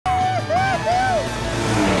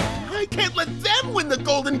I can't let them win the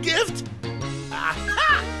golden gift.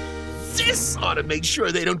 Aha! This ought to make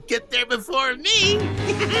sure they don't get there before me.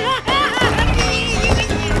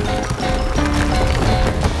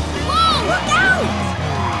 Whoa, look out!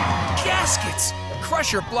 Gaskets!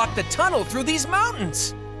 Crusher blocked the tunnel through these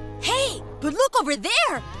mountains. Hey, but look over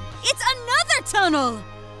there! It's another tunnel!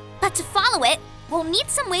 But to follow it, we'll need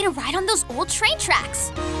some way to ride on those old train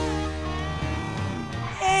tracks.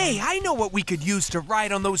 Hey, I know what we could use to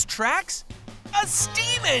ride on those tracks. A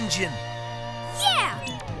steam engine! Yeah!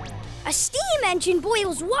 A steam engine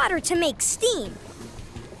boils water to make steam.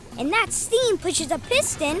 And that steam pushes a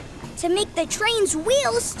piston to make the train's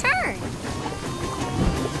wheels turn.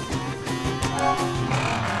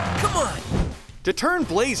 Come on! To turn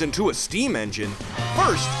Blaze into a steam engine,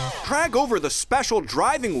 first, drag over the special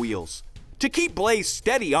driving wheels to keep Blaze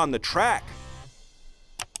steady on the track.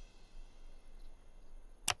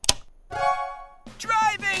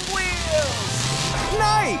 Driving wheels!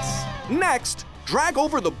 Nice! Next, drag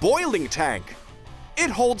over the boiling tank.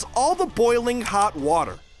 It holds all the boiling hot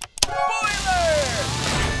water. Boiler!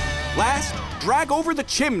 Last, drag over the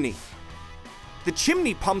chimney. The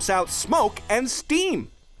chimney pumps out smoke and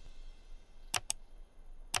steam.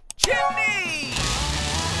 Chimney!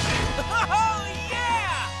 Oh,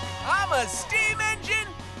 yeah! I'm a steam engine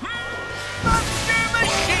monster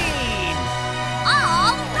machine!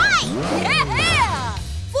 All right! Yeah!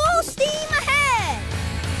 Full steam ahead!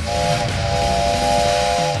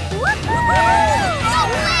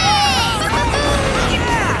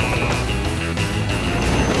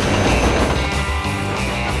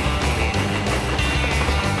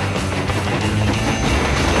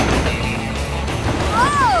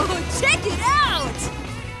 Check it out!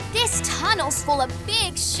 This tunnel's full of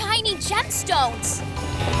big, shiny gemstones.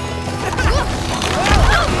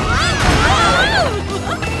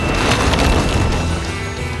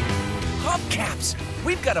 Hubcaps!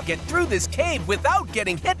 We've got to get through this cave without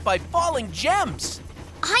getting hit by falling gems.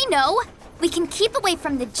 I know. We can keep away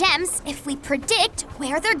from the gems if we predict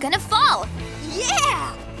where they're gonna fall.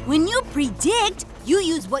 Yeah! When you predict, you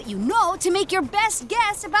use what you know to make your best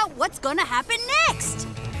guess about what's gonna happen next.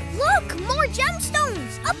 Look, more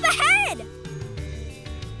gemstones up ahead!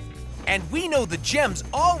 And we know the gems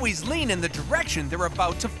always lean in the direction they're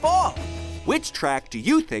about to fall. Which track do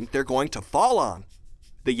you think they're going to fall on?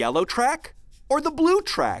 The yellow track or the blue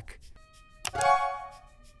track?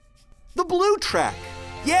 The blue track,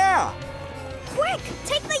 yeah! Quick,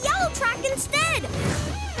 take the yellow track instead!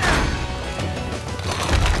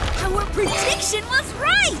 Our prediction was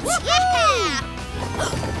right! Yeah!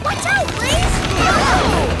 Watch out, Blaze!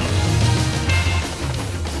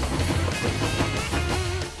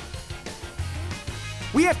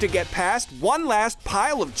 We have to get past one last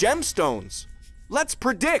pile of gemstones. Let's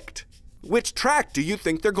predict. Which track do you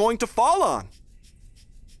think they're going to fall on?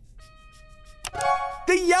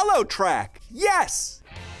 The yellow track, yes!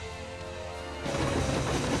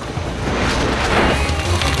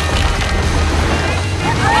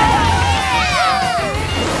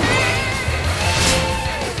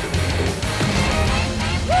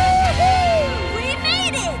 We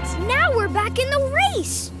made it! Now we're back in the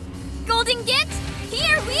race! Golden Gifts,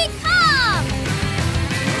 here we come!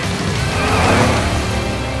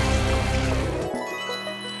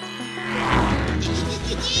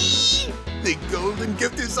 The golden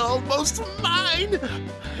gift is almost mine!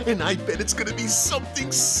 And I bet it's gonna be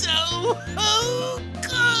something so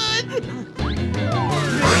good!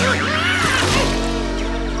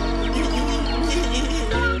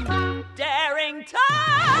 Daring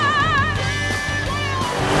time!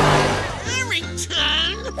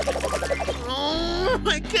 Harrington! Oh,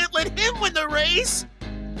 I can't let him win the race!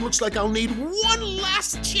 Looks like I'll need one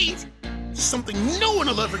last cheat! Something no one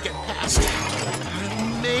will ever get past.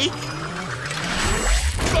 I'll make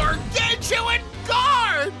gargantuan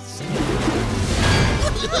guards!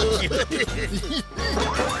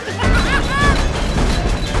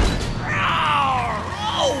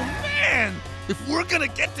 Oh, man! If we're gonna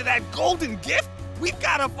get to that golden gift, we've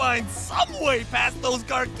gotta find some way past those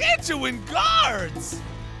gargantuan guards!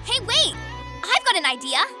 Hey, wait! I've got an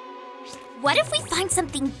idea. What if we find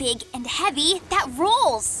something big and heavy that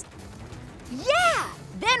rolls? Yeah!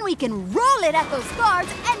 Then we can roll it at those guards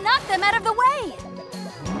and knock them out of the way.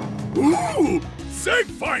 Ooh! Zeg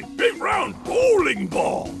find big round bowling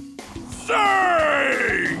ball!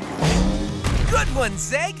 Zeg! Good one,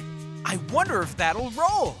 Zeg! I wonder if that'll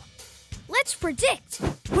roll. Let's predict.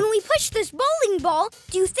 When we push this bowling ball,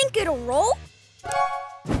 do you think it'll roll?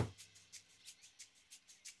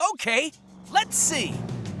 Okay, let's see.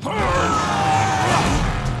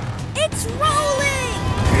 It's rolling!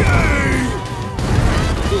 Yay!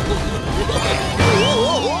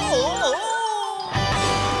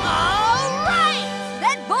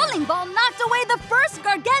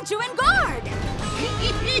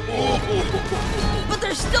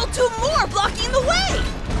 two more blocking the way!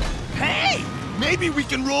 Hey! Maybe we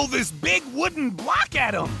can roll this big wooden block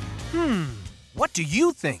at him. What do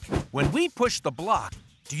you think? When we push the block,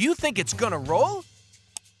 do you think it's gonna roll?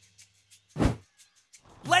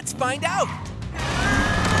 Let's find out!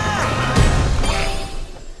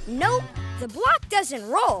 Nope, the block doesn't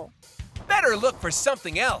roll. Better look for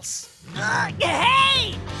something else.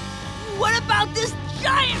 Hey! What about this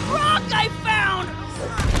giant rock I found?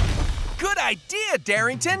 Good idea,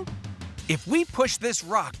 Darrington. If we push this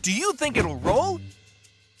rock, do you think it'll roll?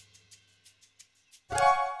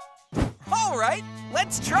 All right,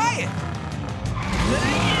 let's try it.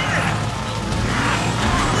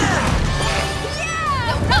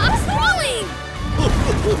 The rock's rolling!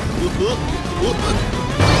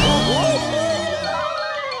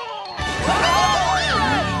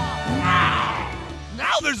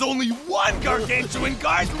 Now there's only one gargantuan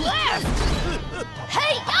guard left!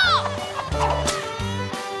 Hey, y'all!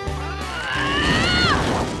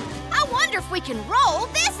 I wonder if we can roll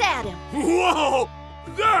this at him. Whoa!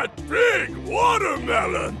 That big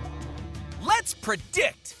watermelon! Let's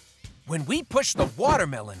predict. When we push the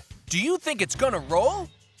watermelon, do you think it's gonna roll?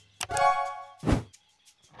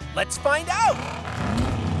 Let's find out.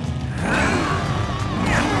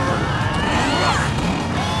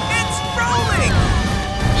 It's rolling!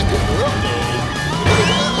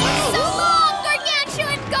 So long,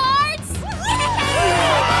 gargantuan guards!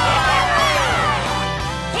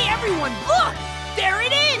 Hey, everyone, look! There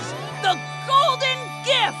it is! The golden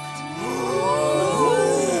gift!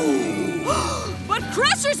 But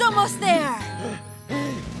Crusher's almost there!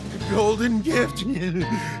 Golden gift.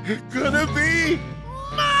 Gonna be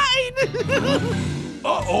mine!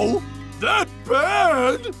 Uh-oh! That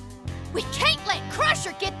bad? We can't let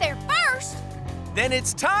Crusher get there first! Then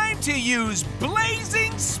it's time to use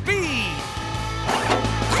blazing speed.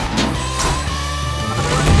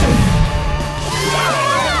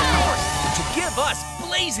 To give us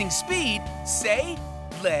blazing speed, say,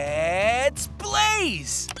 let's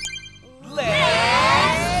blaze.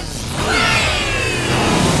 Let's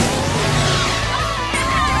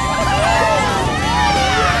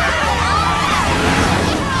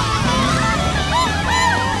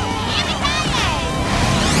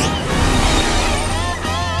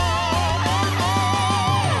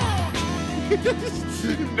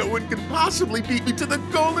No one can possibly beat me to the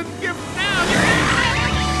golden gift now.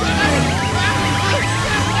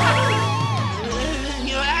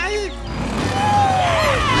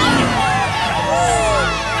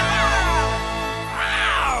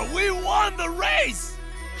 We won the race!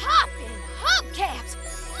 Hoppin' hubcaps!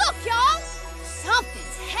 Look, y'all!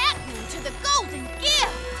 Something's happening to the golden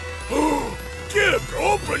gift! Gift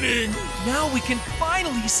opening! Now we can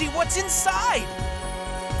finally see what's inside.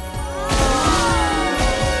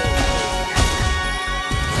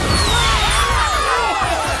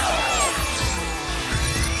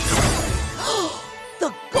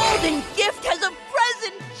 The golden gift has a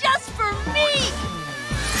present just for me!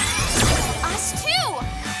 Us too!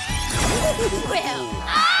 Well,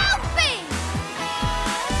 I'll be!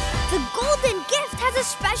 The golden gift has a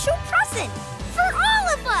special present for all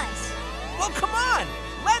of us. Well, come on,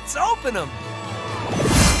 let's open them.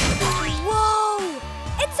 Whoa!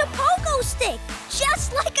 It's a pogo stick,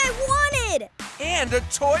 just like I wanted. And a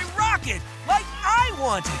toy rocket, like I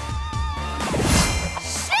wanted.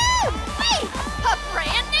 Shoo-wee! A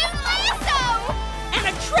brand new lasso! And a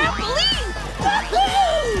trampoline!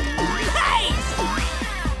 Woohoo! Nice!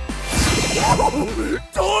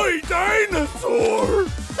 Toy dinosaur!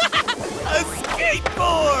 A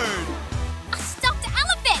skateboard! A stuffed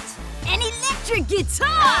elephant! An electric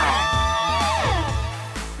guitar!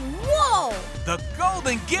 Whoa! The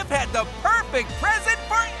golden gift had the perfect present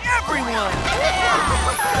for everyone.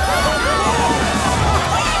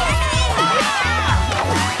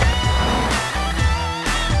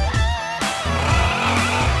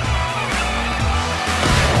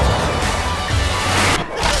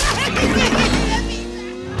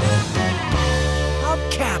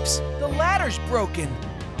 Hubcaps, the ladder's broken.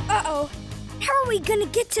 Uh-oh. How are we gonna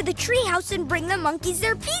get to the treehouse and bring the monkeys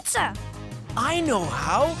their pizza? I know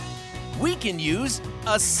how. We can use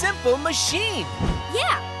a simple machine.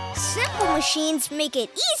 Yeah, simple machines make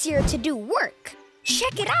it easier to do work.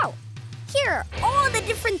 Check it out. Here are all the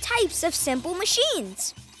different types of simple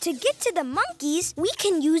machines. To get to the monkeys, we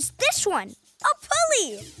can use this one, a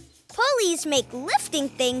pulley. Pulleys make lifting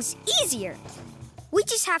things easier. We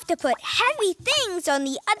just have to put heavy things on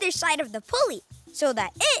the other side of the pulley so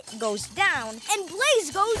that it goes down and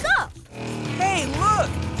Blaze goes up. Hey, look,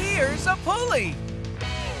 here's a pulley.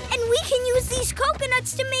 And we can use these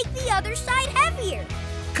coconuts to make the other side heavier.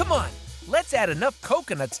 Come on, let's add enough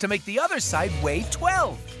coconuts to make the other side weigh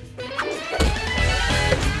 12.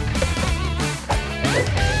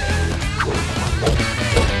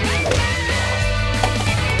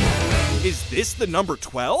 Is this the number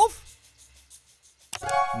 12?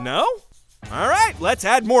 No? All right, let's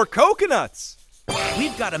add more coconuts.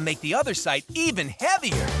 We've got to make the other side even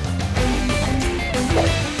heavier. Is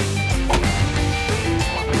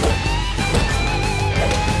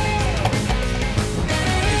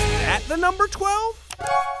that the number 12?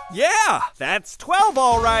 Yeah, that's 12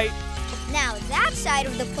 all right. Now that side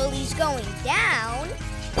of the pulley's going down.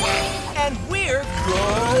 And we're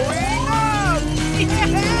going up!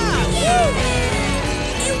 Yeah!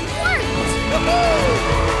 It worked!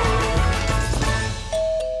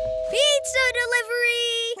 Pizza delivery!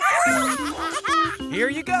 Here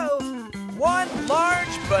you go. One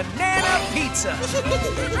large banana pizza.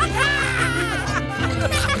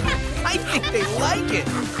 I think they like it.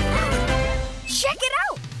 Check it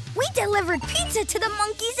out! We delivered pizza to the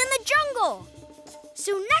monkeys in the jungle.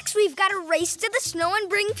 So next we've got to race to the snow and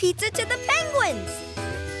bring pizza to the penguins.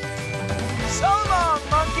 So long,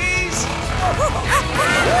 monkeys!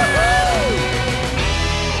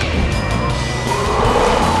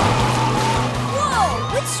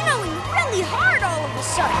 Whoa! It's snowing really hard all of a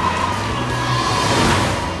sudden.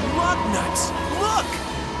 Lug nuts, look!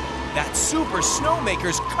 That super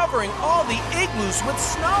snowmaker's covering all the igloos with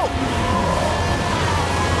snow.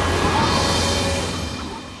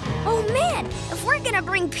 Oh man, if we're gonna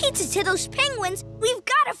bring pizza to those penguins, we've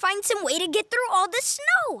got to find some way to get through all the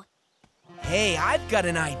snow. Hey, I've got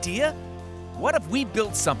an idea. What if we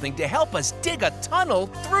build something to help us dig a tunnel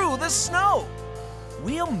through the snow?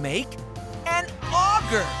 We'll make an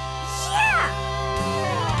auger. Yeah!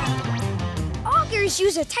 Augers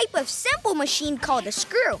use a type of simple machine called a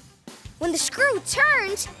screw. When the screw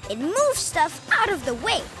turns, it moves stuff out of the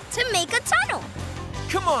way to make a tunnel.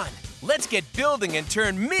 Come on, let's get building and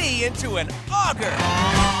turn me into an auger.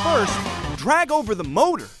 First, drag over the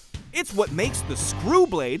motor. It's what makes the screw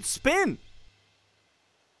blade spin.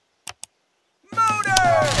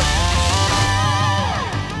 Motor!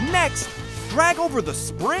 Next, drag over the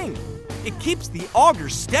spring. It keeps the auger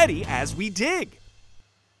steady as we dig.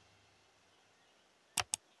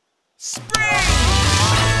 Spring!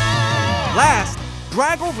 Last,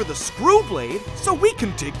 drag over the screw blade so we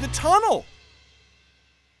can dig the tunnel.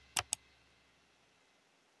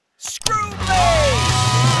 Screw blade!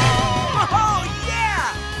 Oh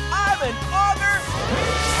yeah! I'm an auger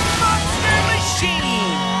monster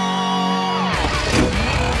machine!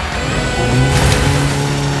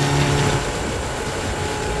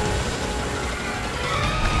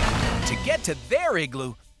 To get to their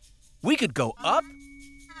igloo, we could go up,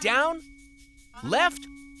 down, left,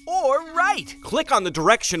 or right. Click on the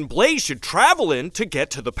direction Blaze should travel in to get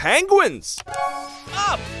to the penguins.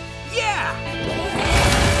 Up! Yeah!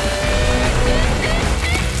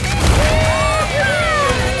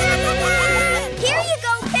 Here you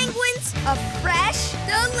go, penguins! A fresh,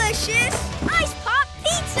 delicious ice pop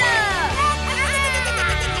pizza!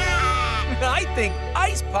 I think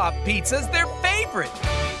Ice Pop Pizza's their favorite.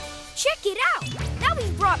 Check it out! Now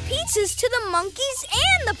we've brought pizzas to the monkeys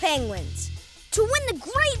and the penguins. To win the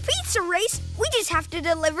great pizza race, we just have to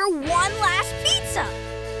deliver one last pizza.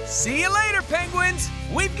 See you later, penguins.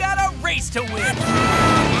 We've got a race to win.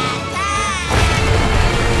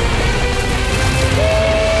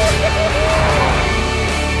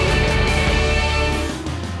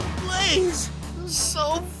 Blaze,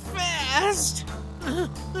 so fast. I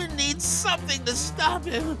need something to stop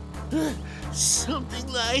him. Something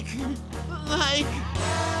like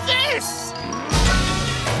this.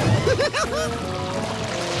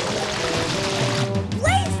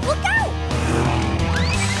 Blaze, look out!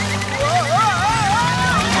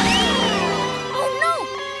 Oh no!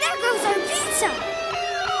 There goes our pizza!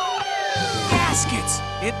 Baskets!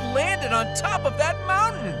 It landed on top of that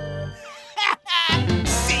mountain.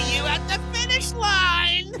 See you at the finish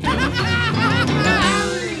line.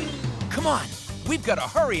 Come on, we've got to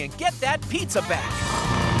hurry and get that pizza back.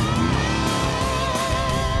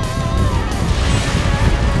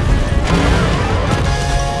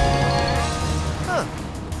 Huh,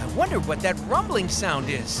 I wonder what that rumbling sound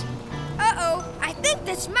is. Uh-oh, I think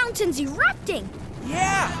this mountain's erupting.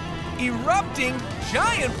 Yeah, erupting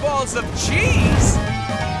giant balls of cheese.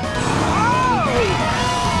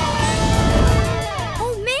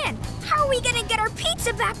 Oh man, how are we gonna get our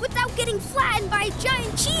pizza back without getting flattened by a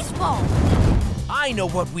giant cheese ball? I know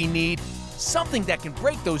what we need. Something that can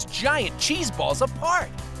break those giant cheese balls apart.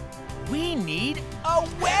 We need a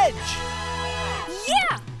wedge.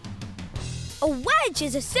 Yeah! A wedge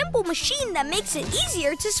is a simple machine that makes it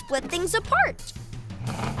easier to split things apart.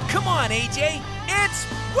 Come on, AJ, it's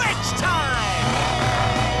wedge time!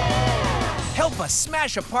 Help us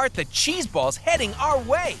smash apart the cheese balls heading our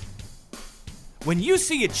way. When you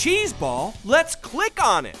see a cheese ball, let's click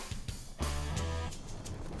on it.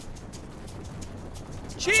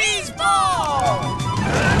 Cheese ball!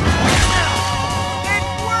 It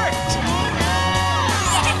worked!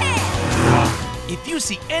 If you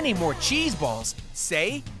see any more cheese balls,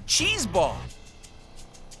 say cheese ball.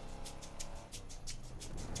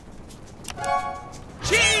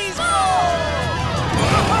 Cheese ball!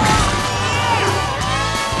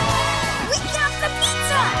 We got the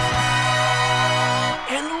pizza!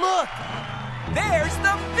 And look, there's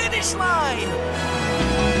the finish line!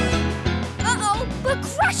 Uh-oh, but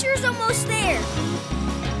Crusher's almost there.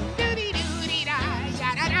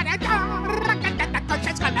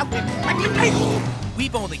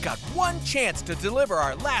 We've only got one chance to deliver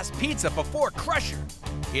our last pizza before Crusher.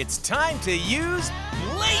 It's time to use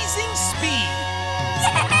blazing speed.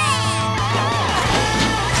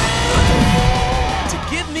 To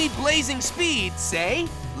give me blazing speed, say,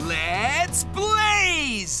 let's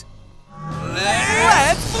blaze!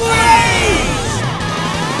 Let's blaze!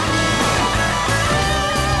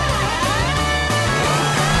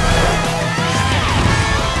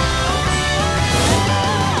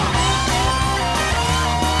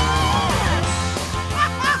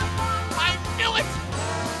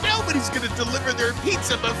 Nobody's gonna deliver their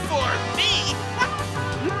pizza before me!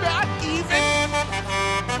 Not even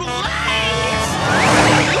Blaze!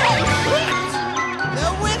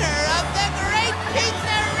 The winner of the Great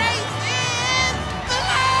Pizza Race is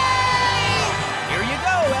Blaze! Here you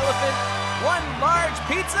go, Elephant. One large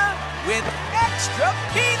pizza with extra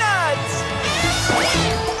peanuts!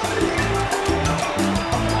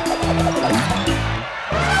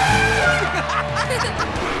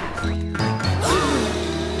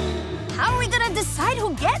 How are we gonna decide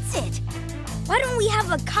who gets it? Why don't we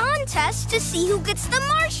have a contest to see who gets the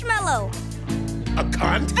marshmallow? A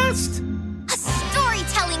contest? A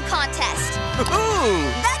storytelling contest.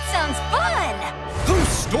 Ooh! That sounds fun! Whose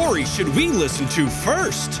story should we listen to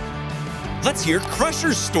first? Let's hear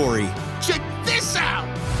Crusher's story. Check this out!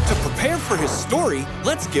 To prepare for his story,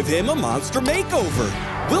 let's give him a monster makeover.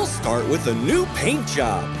 We'll start with a new paint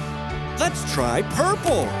job. Let's try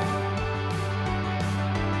purple.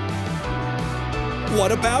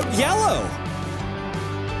 What about yellow?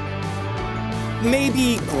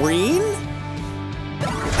 Maybe green?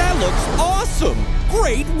 That looks awesome!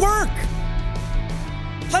 Great work!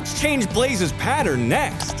 Let's change Blaze's pattern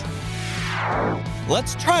next.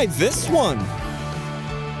 Let's try this one.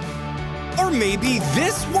 Or maybe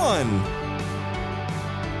this one.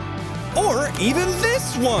 Or even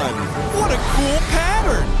this one. What a cool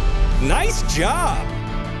pattern! Nice job!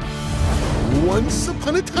 Once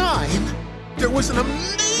upon a time, there was an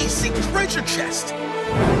amazing treasure chest.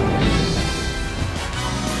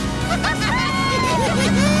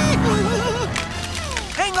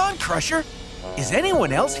 Hang on, Crusher. Is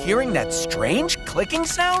anyone else hearing that strange clicking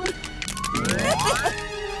sound?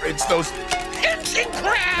 It's those pinching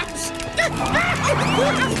crabs!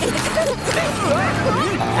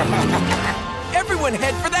 Everyone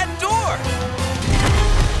head for that door!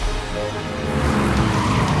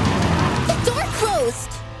 The door closed!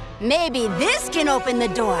 Maybe this can open the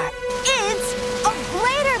door. It's a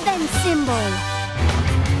greater than symbol.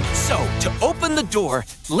 So, to open the door,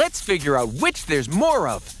 let's figure out which there's more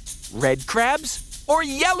of. Red crabs or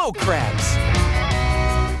yellow crabs?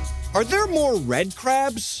 Are there more red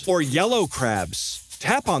crabs or yellow crabs?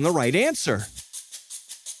 Tap on the right answer.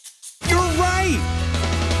 You're right!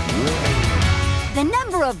 The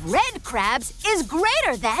number of red crabs is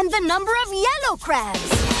greater than the number of yellow crabs.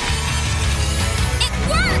 It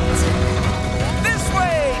worked! This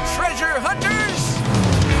way, treasure hunters!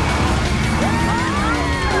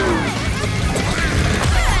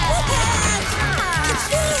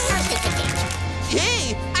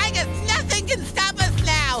 Gee, I guess nothing can stop us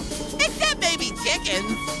now, except maybe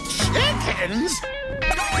chickens. Chickens?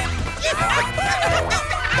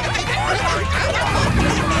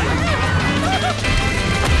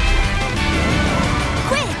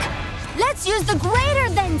 Quick! Let's use the greater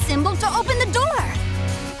than symbol to open the door.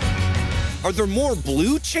 Are there more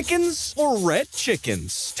blue chickens or red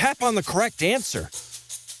chickens? Tap on the correct answer.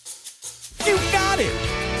 You got it!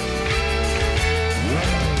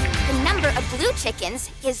 The number of blue chickens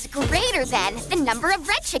is greater than the number of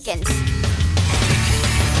red chickens.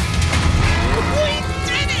 We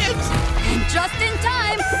did it! And just in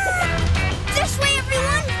time. This way,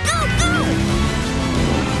 everyone! Go, go!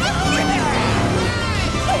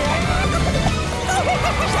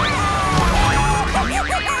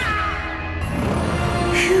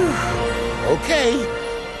 Okay,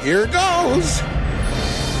 here goes.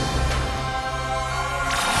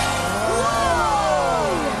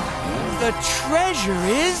 The treasure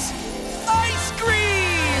is ice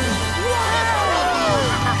cream!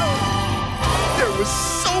 There was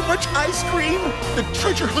so much ice cream. The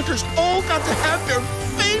treasure hunters all got to have their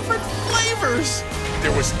favorite flavors.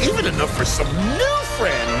 There was even enough for some new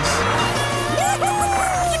friends.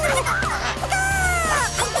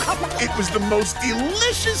 It was the most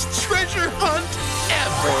delicious treasure hunt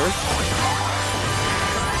ever.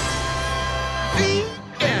 The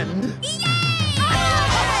end.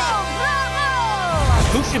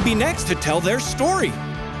 Who should be next to tell their story?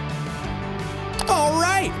 All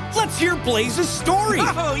right, let's hear Blaze's story.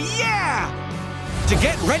 Oh, yeah! To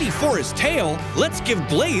get ready for his tale, let's give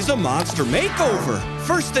Blaze a monster makeover.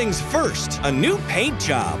 First things first, a new paint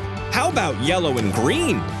job. How about yellow and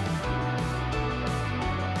green?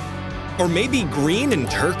 Or maybe green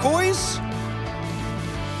and turquoise?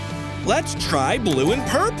 Let's try blue and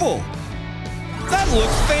purple. That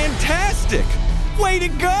looks fantastic! Way to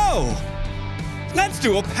go! Let's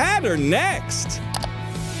do a pattern next.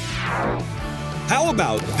 How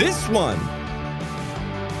about this one?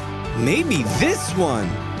 Maybe this one.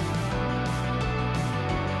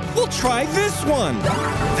 We'll try this one.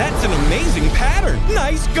 That's an amazing pattern.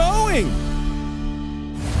 Nice going!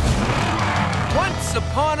 Once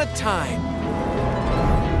upon a time,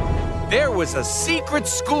 there was a secret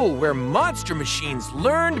school where monster machines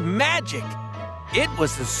learned magic. It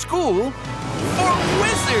was a school for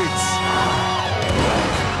wizards.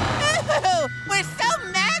 Ooh, we're so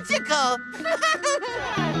magical!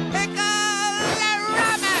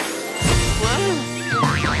 Pickle-a-rama!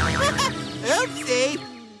 Oopsie!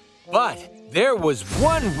 But there was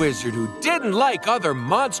one wizard who didn't like other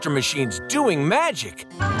monster machines doing magic.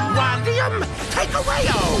 Wandium, take away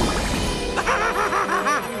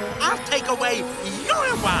I'll take away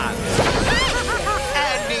your wands.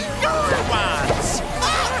 And your wands.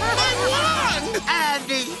 My wand! And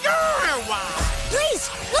your wand. Please,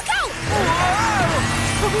 look out!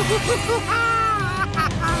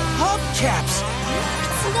 Hubcaps!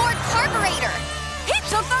 It's Lord Carburetor. He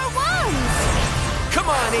took our wands! Come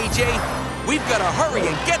on, AJ. We've got to hurry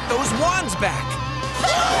and get those wands back.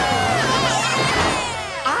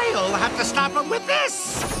 I'll have to stop him with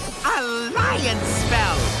this. A lion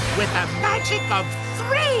spell with a magic of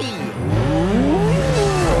 3.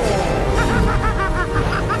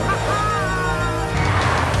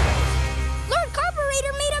 Lord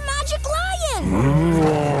Carburetor made a magic lion!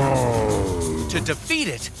 To defeat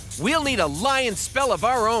it, we'll need a lion spell of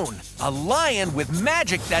our own. A lion with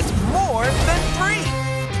magic that's more than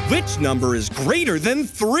 3. Which number is greater than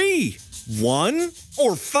 3? 1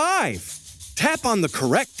 or 5? Tap on the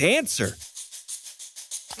correct answer.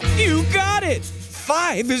 You got it!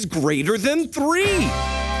 5 is greater than 3.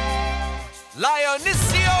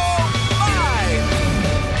 Lionissio 5!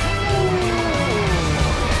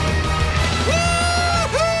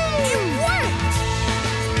 It worked!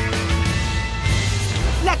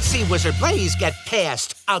 Let's see Wizard Blaze get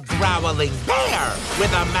past a growling bear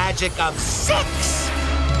with a magic of 6.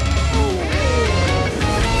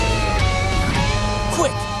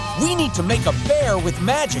 Quick! We need to make a bear with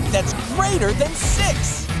magic that's greater than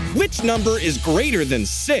 6. Which number is greater than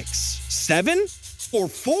 6? 7 or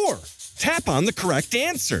 4? Tap on the correct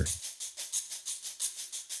answer.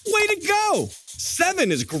 Way to go!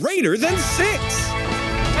 7 is greater than 6.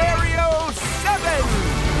 Mario 7!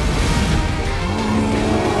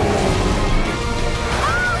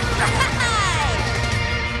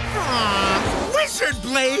 Wizard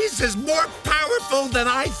Blaze is more powerful than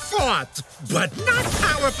I thought, but not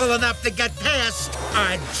powerful enough to get past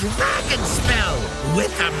a dragon spell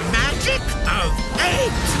with a magic of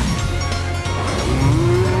 8.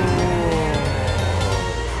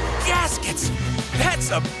 Gaskets! That's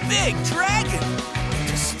a big dragon!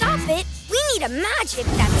 To stop it, we need a magic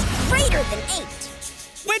that's greater than 8.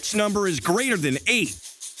 Which number is greater than 8?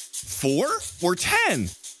 4 or 10?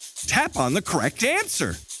 Tap on the correct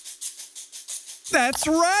answer. That's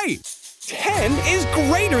right! 10 is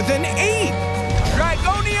greater than 8!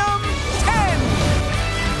 Dragonium 10!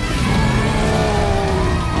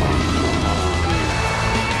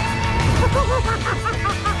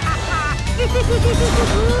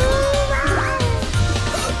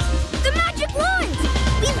 The magic wands!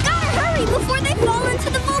 We've got to hurry before they fall into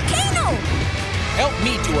the volcano! Help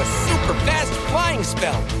me do a super fast flying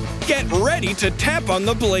spell. Get ready to tap on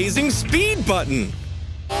the blazing speed button.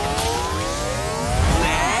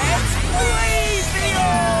 Let's Blazio!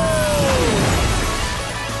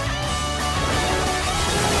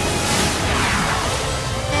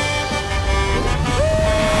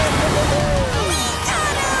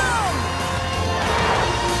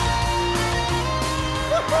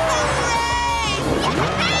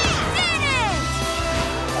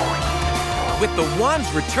 the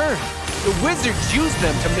wands return, the wizards use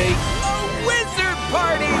them to make a wizard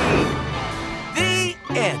party! The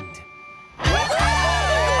end.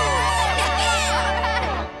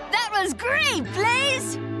 That was great,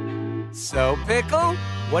 Blaze! So, Pickle,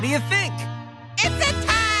 what do you think? It's a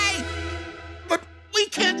tie! But we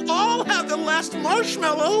can't all have the last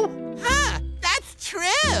marshmallow. Huh, that's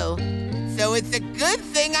true. So it's a good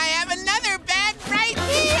thing I have another bag right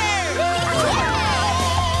here!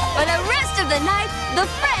 For the rest of the night, the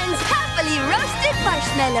friends happily roasted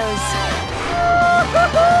marshmallows.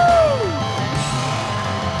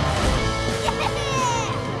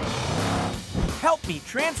 Help me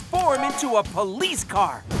transform into a police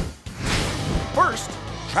car. First,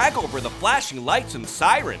 drag over the flashing lights and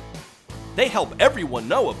siren. They help everyone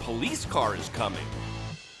know a police car is coming.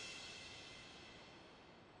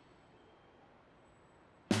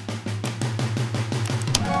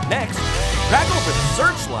 Next, drag over the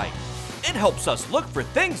searchlight. It helps us look for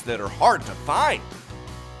things that are hard to find.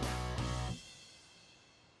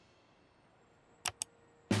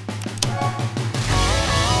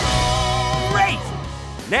 Great!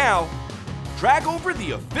 Now, drag over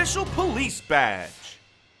the official police badge.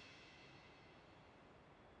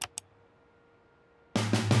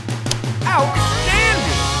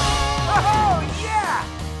 Outstanding! Oh, yeah!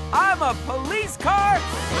 I'm a police car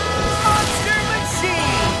monster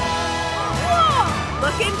machine! Whoa!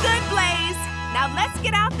 Looking good, Blaze. Now let's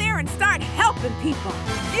get out there and start helping people.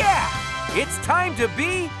 Yeah! It's time to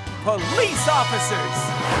be police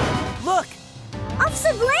officers! Look!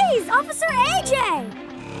 Officer Blaze! Officer AJ!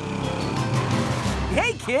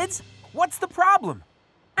 Hey, kids! What's the problem?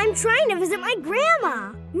 I'm trying to visit my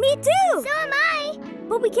grandma. Me too. So am I.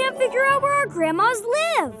 But we can't figure out where our grandmas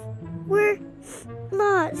live. We're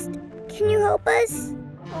lost. Can you help us?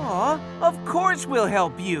 Aw, of course we'll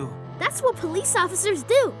help you. That's what police officers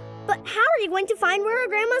do. But how are you going to find where our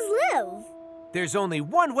grandmas live? There's only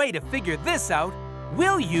one way to figure this out.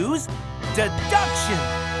 We'll use deduction.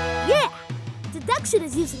 Yeah! Deduction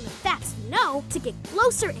is using the facts we know to get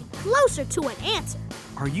closer and closer to an answer.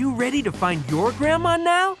 Are you ready to find your grandma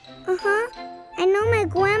now? Uh-huh. I know my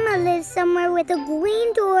grandma lives somewhere with a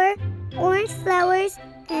green door, orange flowers,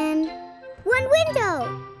 and one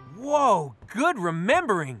window. Whoa, good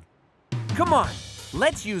remembering. Come on,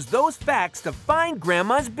 let's use those facts to find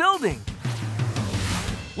Grandma's building.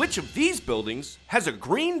 Which of these buildings has a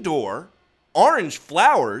green door, orange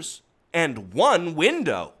flowers, and one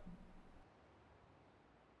window?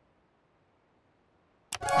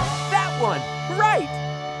 That one, right!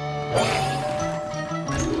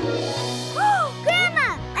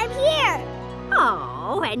 Grandma, I'm here.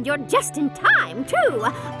 Oh, and you're just in time, too.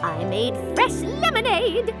 I made fresh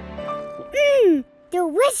lemonade.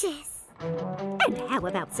 Delicious. And how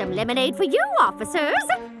about some lemonade for you, officers?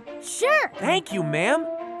 Sure. Thank you, ma'am.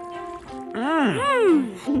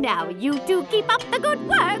 Now you two keep up the good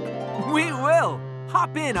work. We will.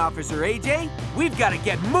 Hop in, Officer AJ. We've got to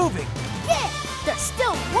get moving. Yeah, there's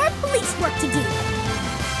still more police work to do.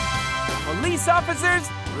 Police officers,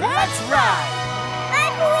 let's ride!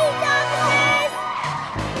 Bye, police officers!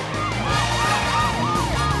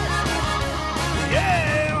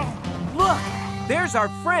 Yeah! Look, there's our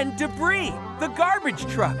friend Debris, the garbage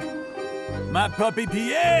truck. My puppy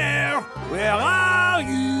Pierre, where are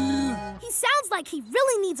you? He sounds like he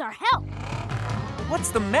really needs our help. What's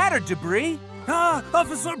the matter, Debris? Ah,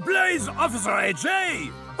 Officer Blaze, Officer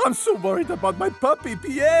AJ! I'm so worried about my puppy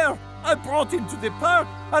Pierre. I brought him to the park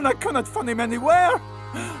and I cannot find him anywhere.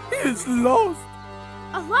 He is lost.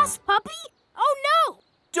 A lost puppy? Oh no!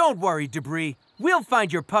 Don't worry, Debris. We'll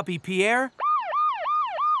find your puppy, Pierre.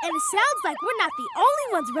 And it sounds like we're not the only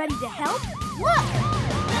ones ready to help. Look!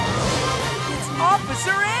 It's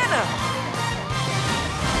Officer Anna!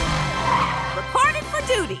 Reported for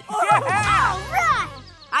duty. Yeah! All right!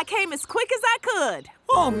 I came as quick as I could.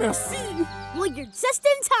 Oh, merci. Well, you're just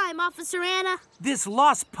in time, Officer Anna. This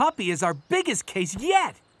lost puppy is our biggest case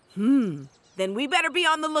yet. Then we better be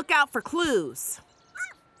on the lookout for clues.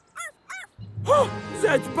 Oh,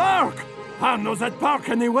 that park! I know that park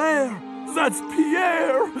anywhere. That's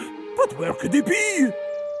Pierre. But where could he be?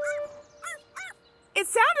 It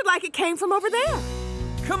sounded like it came from over there.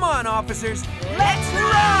 Come on, officers. Let's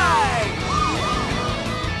ride!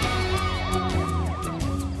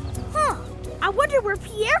 Huh. I wonder where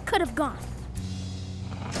Pierre could have gone.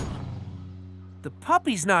 The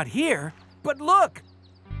puppy's not here, but look!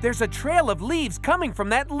 There's a trail of leaves coming from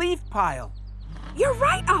that leaf pile. You're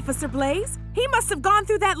right, Officer Blaze. He must have gone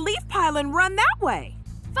through that leaf pile and run that way.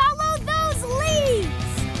 Follow those leaves!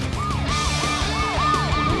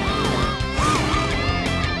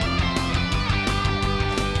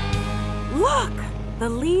 Look! The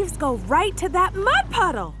leaves go right to that mud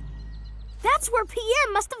puddle. That's where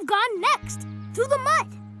Pierre must have gone next, through the mud.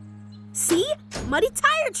 See? Muddy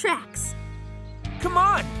tire tracks. Come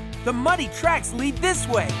on! The muddy tracks lead this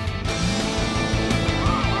way.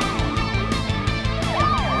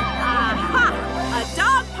 Aha! A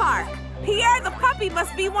dog park! Pierre the puppy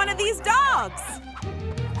must be one of these dogs.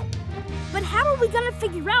 But how are we gonna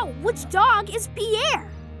figure out which dog is Pierre?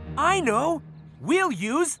 I know! We'll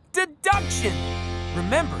use deduction.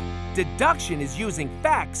 Remember, deduction is using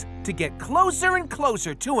facts to get closer and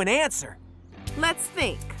closer to an answer. Let's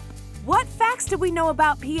think. What facts do we know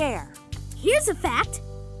about Pierre? Here's a fact.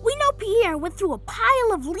 We know Pierre went through a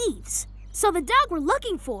pile of leaves. So the dog we're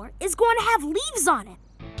looking for is going to have leaves on it.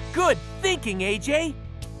 Good thinking, AJ.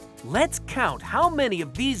 Let's count how many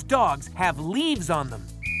of these dogs have leaves on them.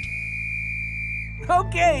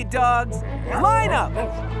 Okay, dogs, line up.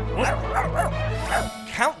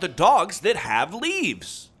 Count the dogs that have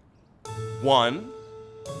leaves. 1,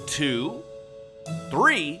 2,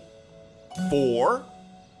 3, 4,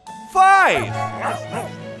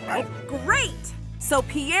 5. Great! So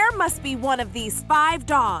Pierre must be one of these 5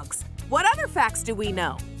 dogs. What other facts do we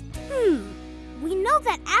know? We know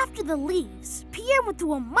that after the leaves, Pierre went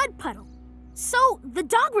through a mud puddle. So the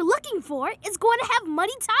dog we're looking for is going to have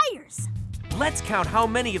muddy tires. Let's count how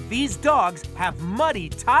many of these dogs have muddy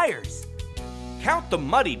tires. Count the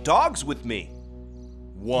muddy dogs with me.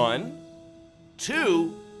 1,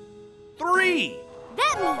 2, 3.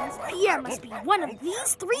 That means Pierre must be one of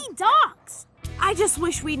these 3 dogs. I just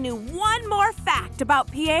wish we knew one more fact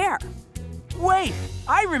about Pierre. Wait,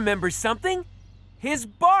 I remember something. His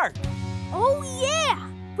bark. Oh, yeah!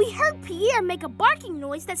 We heard Pierre make a barking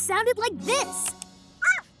noise that sounded like this.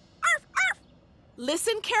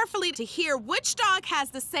 Listen carefully to hear which dog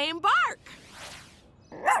has the same bark.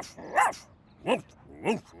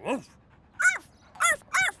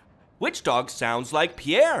 Which dog sounds like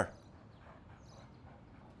Pierre?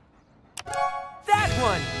 That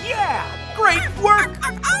one, yeah! Great work!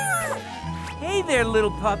 Hey there,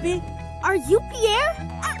 little puppy. Are you Pierre? Yeah!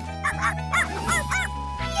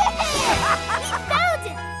 We found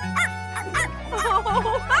it!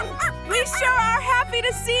 We sure are happy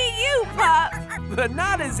to see you, pup. But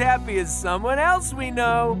not as happy as someone else we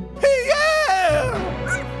know. Pierre!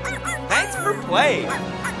 Thanks for playing.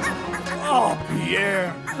 Oh,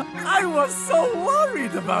 Pierre, I was so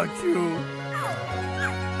worried about you.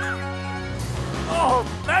 Oh,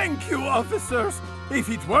 thank you, officers. If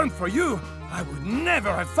it weren't for you, I would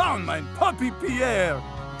never have found my puppy Pierre.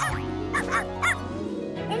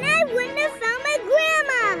 And I wouldn't have found my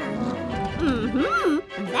grandma.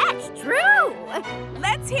 That's true.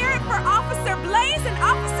 Let's hear it for Officer Blaze and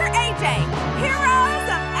Officer AJ, heroes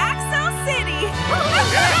of Axel City.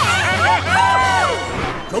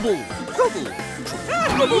 Trouble!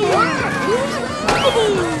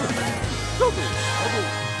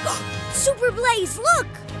 Super Blaze, look!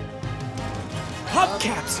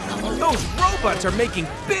 Hubcaps! Those robots are making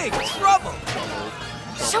big trouble!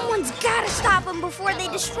 Someone's gotta stop them before they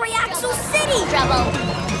destroy Axel City!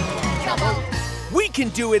 Trouble. We can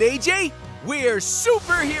do it, AJ! We're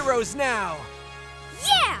superheroes now!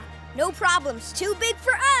 Yeah! No problem's too big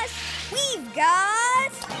for us. We've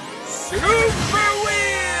got... Super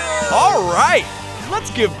Wheels! All right,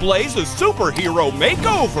 let's give Blaze a superhero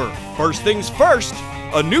makeover. First things first,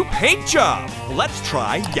 a new paint job. Let's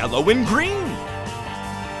try yellow and green.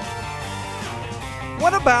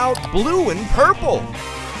 What about blue and purple?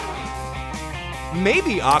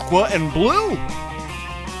 Maybe aqua and blue.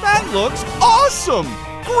 That looks awesome!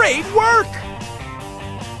 Great work!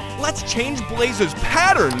 Let's change Blaze's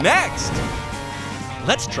pattern next.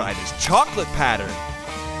 Let's try this chocolate pattern.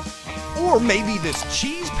 Or maybe this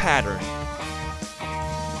cheese pattern.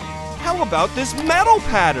 How about this metal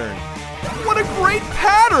pattern? What a great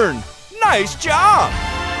pattern! Nice job!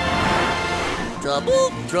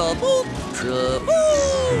 Trouble!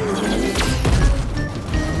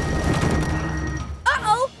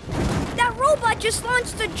 Uh-oh! That robot just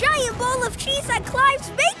launched a giant ball of cheese at Clive's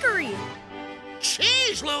bakery.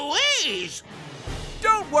 Jeez Louise!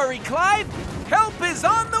 Don't worry, Clive. Help is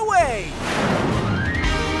on the way.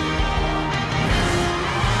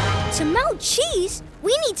 To melt cheese,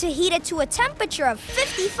 we need to heat it to a temperature of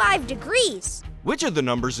 55 degrees. Which of the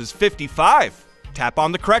numbers is 55? Tap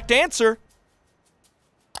on the correct answer.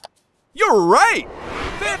 You're right!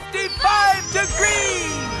 55 degrees!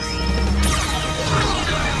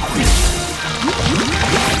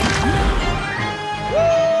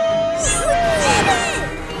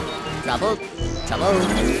 Trouble!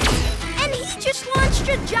 And he just launched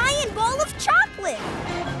a giant ball of chocolate.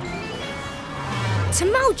 To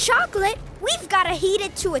melt chocolate, We've got to heat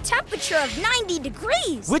it to a temperature of 90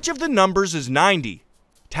 degrees. Which of the numbers is 90?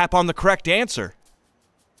 Tap on the correct answer.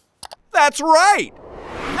 That's right!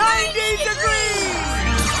 90 degrees!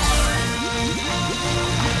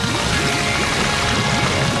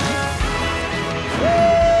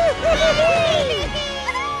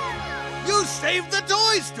 You saved the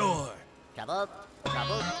toy store! Trouble,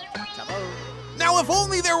 trouble, trouble. Now, if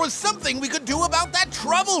only there was something we could do about that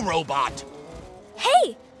trouble robot!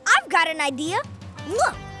 Hey, I've got an idea.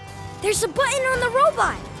 Look, there's a button on the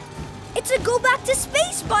robot. It's a go back to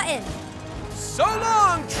space button. So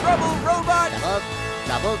long, trouble robot! Trouble,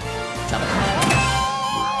 trouble, trouble.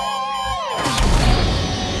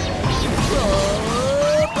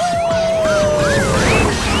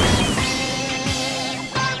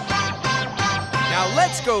 Now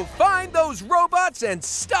let's go find those robots and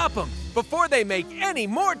stop them before they make any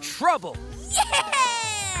more trouble. Yeah!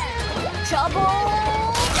 Trouble!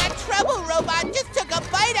 That trouble robot just took a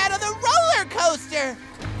bite out of the roller coaster!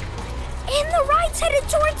 And the ride's headed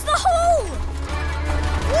towards the hole!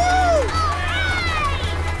 Woo!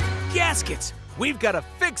 Gaskets! We've got to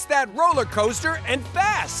fix that roller coaster and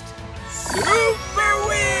fast! Super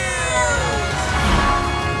Wheels!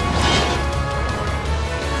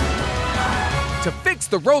 To fix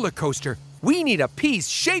the roller coaster, we need a piece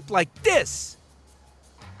shaped like this.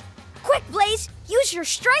 Quick, Blaze! Use your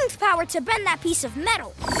strength power to bend that piece of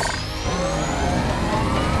metal.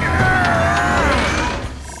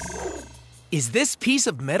 Is this piece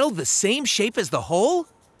of metal the same shape as the hole?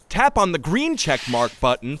 Tap on the green check mark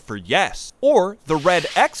button for yes, or the red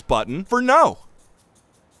X button for no.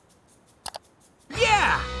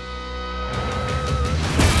 Yeah!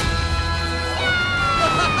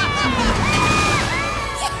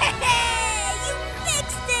 You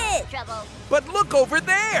fixed it! Trouble, But look over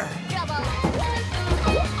there! trouble.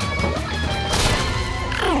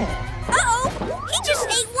 Uh-oh! He just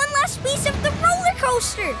ate one last piece of the roller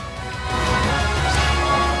coaster!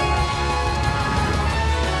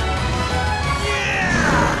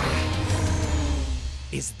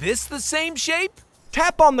 Is this the same shape?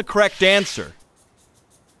 Tap on the correct answer.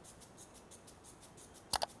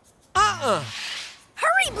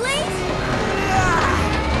 Hurry, Blaze!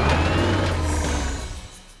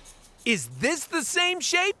 Is this the same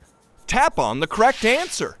shape? Tap on the correct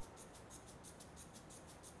answer.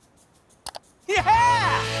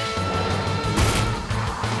 Yeah!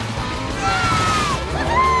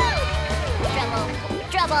 Trouble,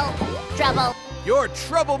 trouble, trouble. Your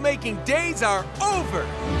troublemaking days are over!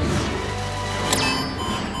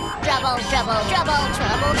 Trouble, trouble, trouble,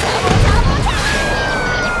 trouble, trouble, trouble,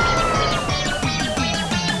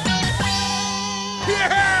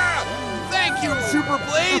 Yeah! Thank you, Super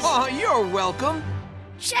Blaze! Oh, you're welcome.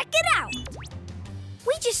 Check it out!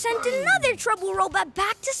 We just sent another trouble robot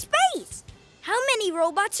back to space! How many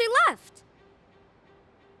robots are left?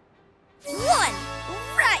 One!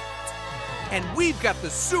 Right! And we've got the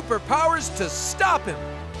superpowers to stop him.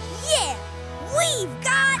 Yeah! We've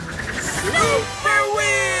got... Super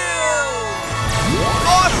Wheels!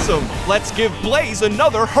 Awesome! Let's give Blaze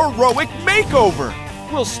another heroic makeover.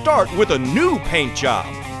 We'll start with a new paint job.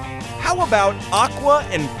 How about aqua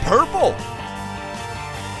and purple?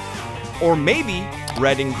 Or maybe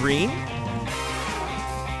red and green?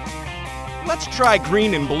 Let's try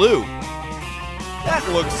green and blue. That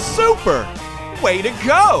looks super! Way to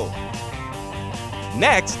go!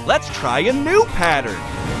 Next, let's try a new pattern.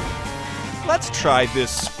 Let's try this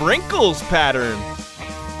sprinkles pattern.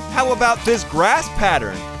 How about this grass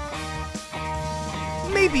pattern?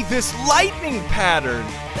 Maybe this lightning pattern.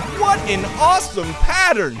 What an awesome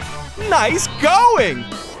pattern! Nice going!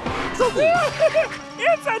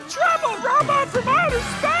 It's a trouble robot from outer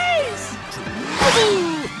space!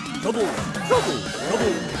 Trouble! Trouble! Trouble!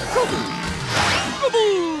 Trouble!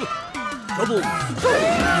 Trouble! Trouble!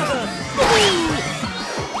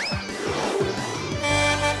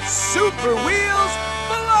 Super Wheels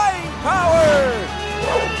flying power!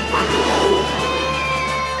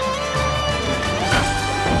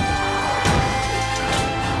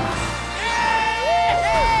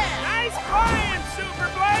 Nice flying, Super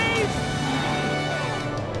Blaze!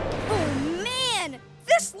 Oh, man!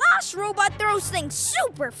 This last robot throws things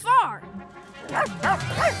super far!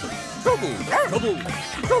 Trouble! Trouble!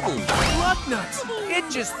 Trouble! Luck nuts! It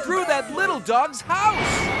just threw that little dog's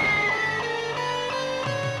house!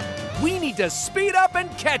 We need to speed up and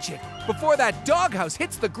catch it before that doghouse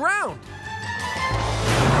hits the ground.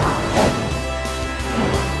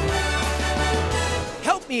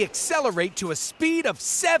 Help me accelerate to a speed of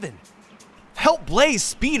 7. Help Blaze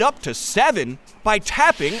speed up to 7 by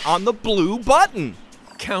tapping on the blue button.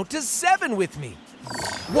 Count to 7 with me.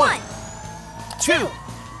 1, 2,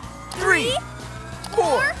 3,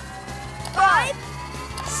 4, 5,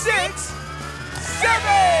 6, 7!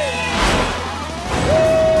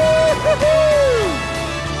 Woo-hoo-hoo!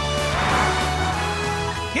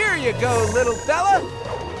 Here you go, little fella.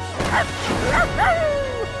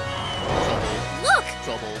 Look!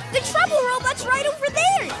 The trouble robot's right over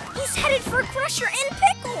there! He's headed for Crusher and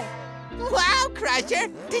Pickle! Wow, Crusher!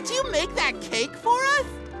 Did you make that cake for us?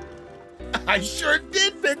 I sure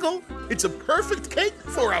did, Pickle. It's a perfect cake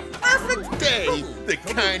for a perfect day. The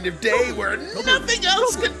kind of day where nothing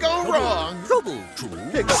else can go wrong.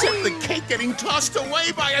 Except the cake getting tossed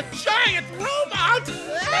away by a giant robot.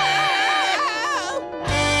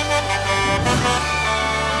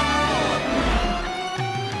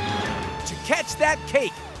 To catch that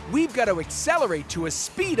cake, we've got to accelerate to a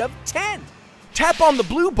speed of 10. Tap on the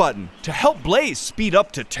blue button to help Blaze speed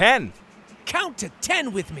up to 10. Count to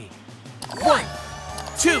 10 with me. 1,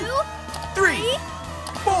 2, 3,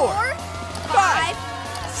 4, 5,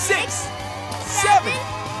 6, 7, 8,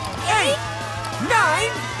 9, 10!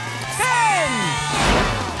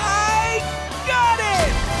 I got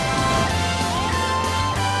it!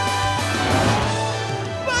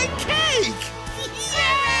 My cake!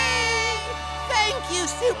 Yay! Thank you,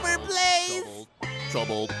 Super Blaze!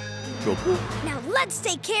 Trouble. Now let's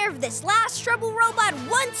take care of this last trouble robot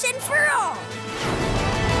once and for all!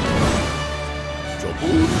 Trouble.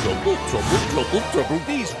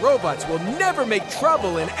 These robots will never make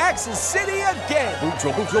trouble in Axel City again!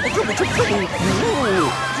 Trouble.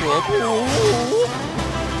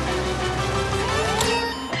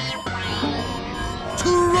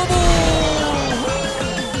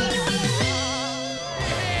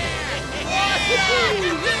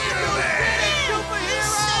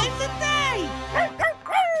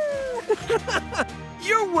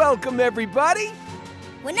 You're welcome, everybody!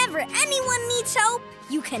 Whenever anyone needs help,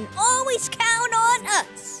 you can always count on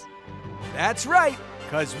us. That's right,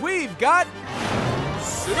 because we've got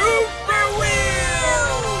Super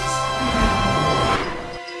Wheels!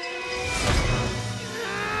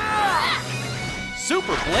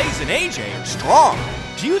 Super Blaze and AJ are strong.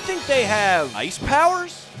 Do you think they have ice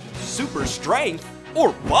powers, super strength,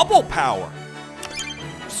 or bubble power?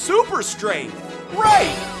 Super strength,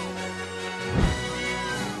 right!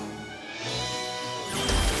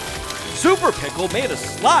 Super Pickle made a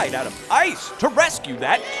slide out of ice to rescue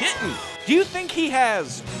that kitten. Do you think he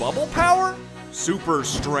has bubble power, super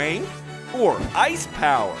strength, or ice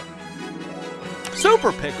power?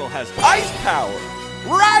 Super Pickle has ice power,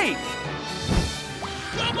 right!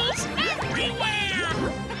 Bubbles everywhere!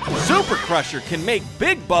 Super Crusher can make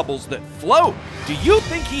big bubbles that float. Do you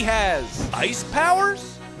think he has ice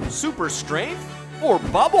powers, super strength, or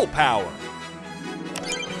bubble power?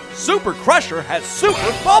 Super Crusher has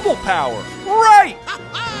super bubble power, right!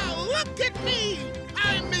 Ha-ha! Look at me!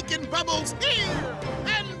 I'm making bubbles here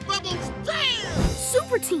and bubbles there!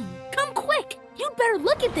 Super Team, come quick! You'd better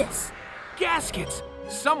look at this! Gaskets!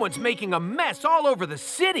 Someone's making a mess all over the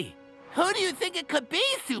city! Who do you think it could be,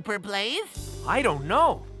 Super Blaze? I don't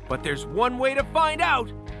know, but there's one way to find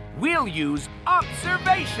out. We'll use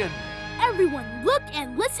observation. Everyone, look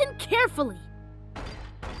and listen carefully.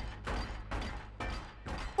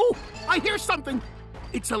 Oh, I hear something.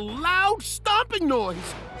 It's a loud stomping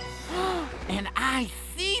noise. And I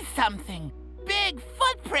see something. Big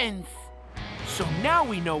footprints. So now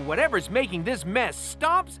we know whatever's making this mess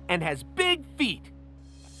stomps and has big feet.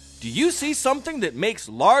 Do you see something that makes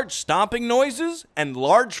large stomping noises and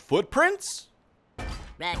large footprints?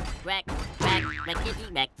 That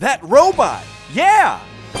robot, yeah!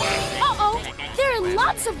 Uh-oh, there are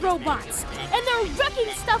lots of robots, and they're wrecking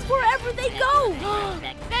stuff wherever they go.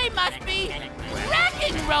 They must be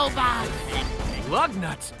wrecking robots.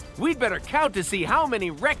 Lugnuts, we'd better count to see how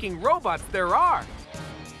many wrecking robots there are.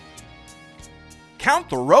 Count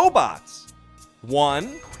the robots.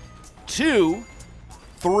 1, 2,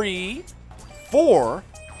 3, 4,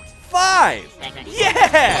 5.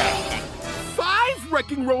 Yeah! 5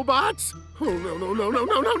 wrecking robots? Oh, no.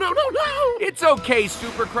 It's okay,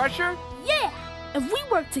 Super Crusher. Yeah, if we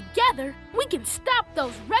work together, we can stop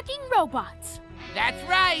those wrecking robots. That's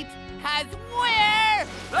right, 'cause we're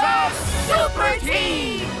the Super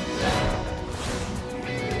Team!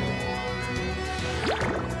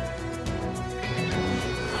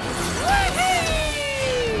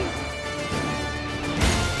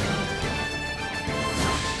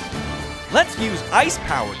 Let's use ice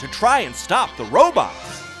power to try and stop the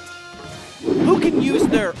robots. Who can use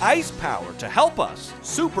their ice power to help us?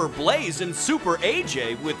 Super Blaze and Super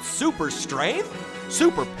AJ with super strength?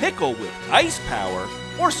 Super Pickle with ice power?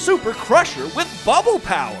 Or Super Crusher with bubble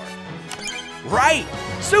power? Right!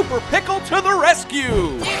 Super Pickle to the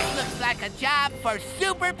rescue! This looks like a job for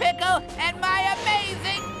Super Pickle and my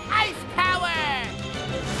amazing ice power!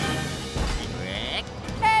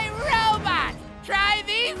 Hey, robot! Try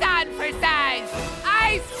these on for size!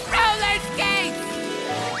 Ice roller skates!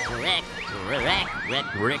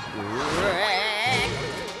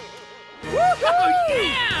 Woohoo!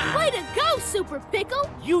 Yeah! Way to go, Super Pickle!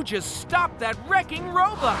 You just stopped that wrecking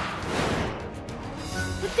robot!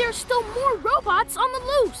 But there's still more robots on the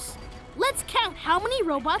loose. Let's count how many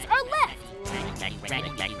robots are left.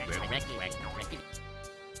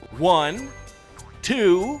 1,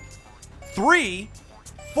 2, 3,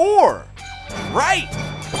 4. Right!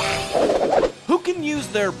 Who can use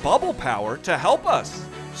their bubble power to help us?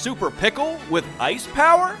 Super Pickle with ice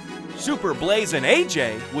power? Super Blaze and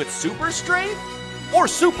AJ with super strength? Or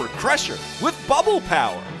Super Crusher with bubble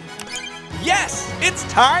power? Yes, it's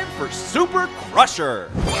time for Super Crusher!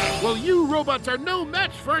 Well, you robots are no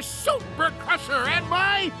match for Super Crusher and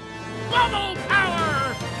my bubble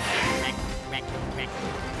power!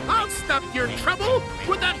 I'll stop your trouble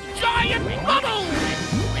with a giant bubble!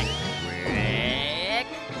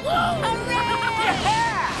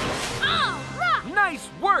 Nice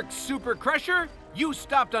work, Super Crusher! You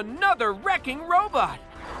stopped another wrecking robot!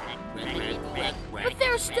 But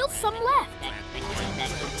there's still some left.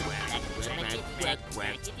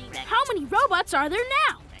 How many robots are there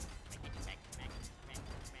now?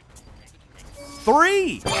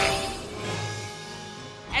 3!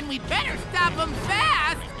 And we better stop them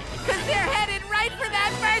fast, because they're headed right for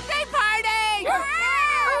that birthday party!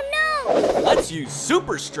 Oh no! Let's use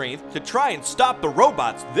super strength to try and stop the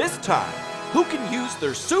robots this time. Who can use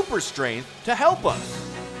their super strength to help us?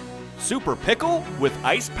 Super Pickle with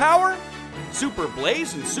ice power? Super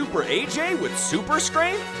Blaze and Super AJ with super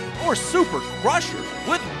strength? Or Super Crusher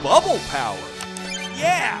with bubble power?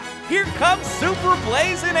 Yeah! Here comes Super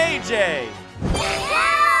Blaze and AJ!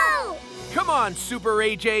 Wow! Come on, Super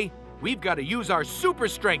AJ! We've got to use our super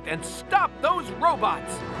strength and stop those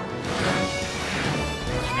robots!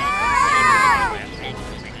 Yay!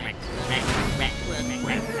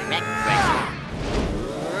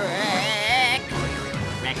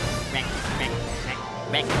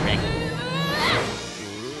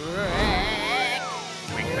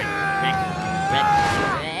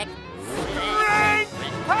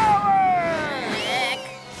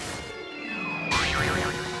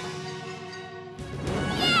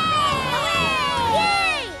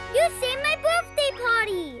 You saved my birthday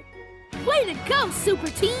party! Way to go, Super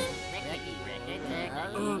Team!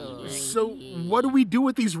 So what do we do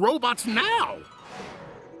with these robots now?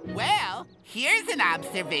 Well, here's an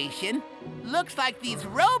observation. Looks like these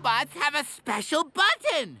robots have a special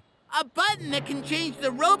button. A button that can change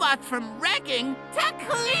the robots from wrecking to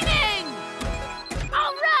cleaning!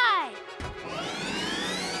 All right!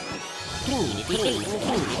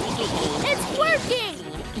 It's working!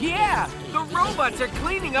 Yeah! The robots are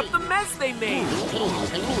cleaning up the mess they made!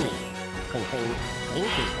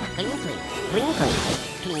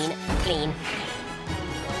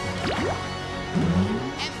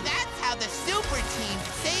 And that's how the Super Team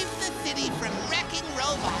saved the city from wrecking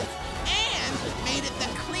robots and made it the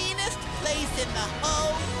cleanest place in the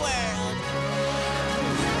whole world.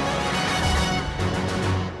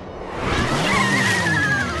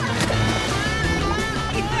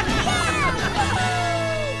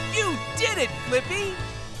 You did it, Flippy!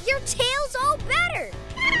 Your tail's all better!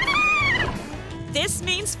 This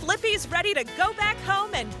means Flippy's ready to go back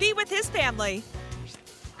home and be with his family.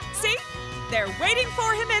 See? They're waiting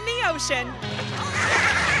for him in the ocean.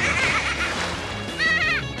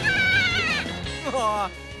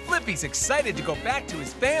 Aw, Flippy's excited to go back to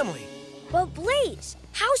his family. But Blaze,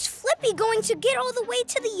 how's Flippy going to get all the way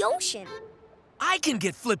to the ocean? I can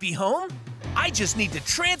get Flippy home. I just need to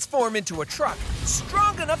transform into a truck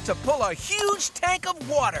strong enough to pull a huge tank of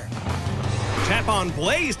water. Tap on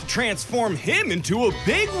Blaze to transform him into a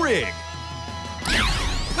big rig.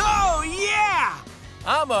 Oh, yeah!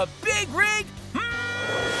 I'm a big rig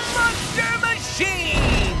monster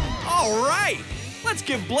machine! All right, let's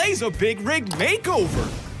give Blaze a big rig makeover.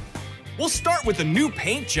 We'll start with a new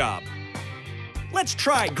paint job. Let's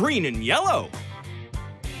try green and yellow.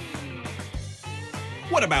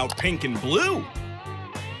 What about pink and blue?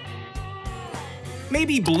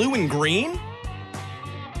 Maybe blue and green?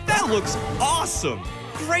 That looks awesome!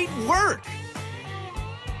 Great work!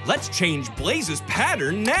 Let's change Blaze's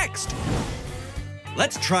pattern next.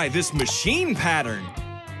 Let's try this machine pattern.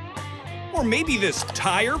 Or maybe this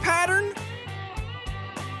tire pattern?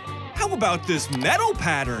 How about this metal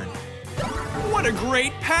pattern? What a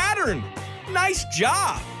great pattern! Nice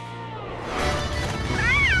job!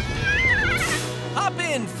 Hop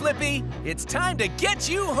in, Flippy. It's time to get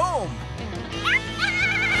you home.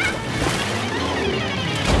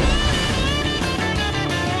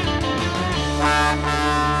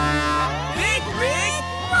 Big Rig,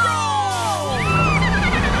 roll!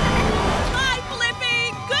 Bye,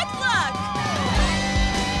 Flippy. Good luck.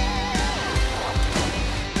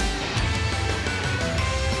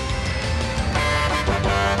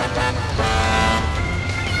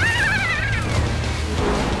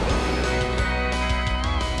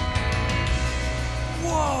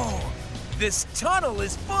 Whoa! This tunnel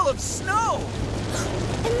is full of snow.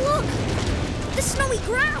 And look! The snowy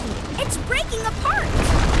ground! It's breaking apart!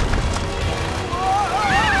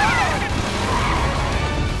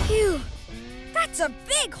 Phew! That's a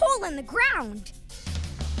big hole in the ground!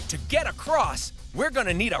 To get across, we're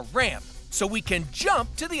gonna need a ramp so we can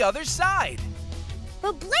jump to the other side.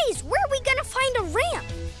 But Blaze, where are we gonna find a ramp?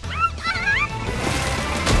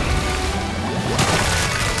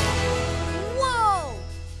 Whoa!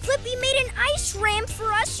 Flippy made an ice ramp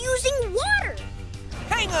for us using water!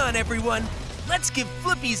 Hang on, everyone. Let's give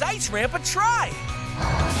Flippy's ice ramp a try.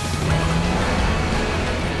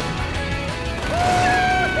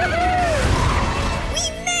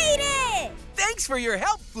 We made it! Thanks for your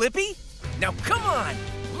help, Flippy. Now come on,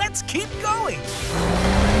 let's keep going.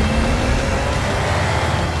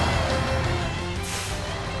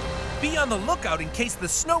 Be on the lookout in case the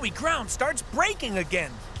snowy ground starts breaking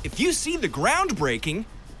again. If you see the ground breaking,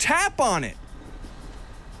 tap on it.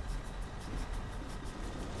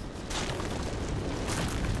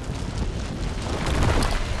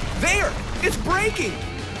 There! It's breaking!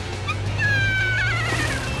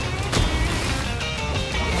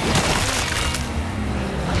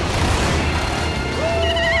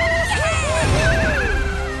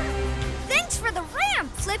 Thanks for the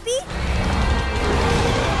ramp, Flippy!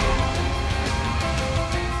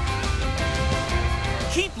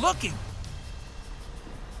 Keep looking.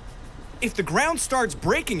 If the ground starts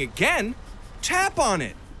breaking again, tap on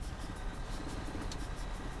it.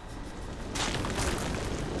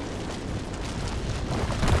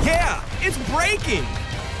 Yeah, it's breaking!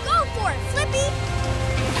 Go for it, Flippy!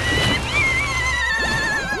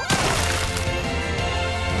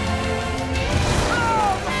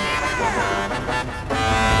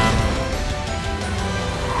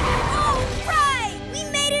 All right! We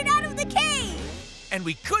made it out of the cave! And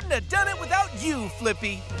we couldn't have done it without you,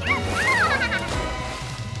 Flippy.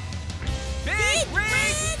 Big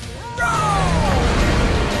Rig, roll!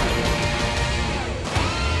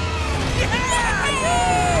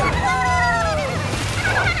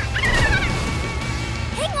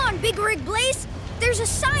 Hang on, Big Rig Blaze. There's a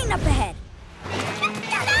sign up ahead.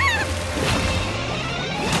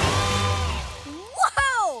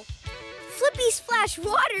 Whoa! Flippy splashed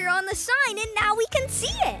water on the sign and now we can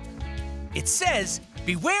see it. It says,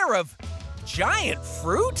 beware of giant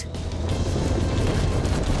fruit?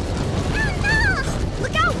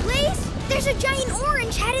 Look out, Blaze! There's a giant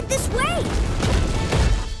orange headed this way.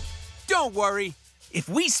 Don't worry. If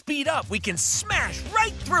we speed up, we can smash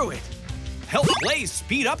right through it. Help Blaze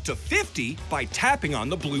speed up to 50 by tapping on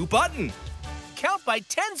the blue button. Count by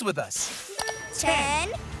tens with us. 10,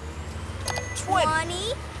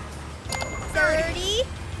 20, 30,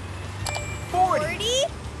 40,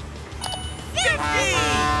 50!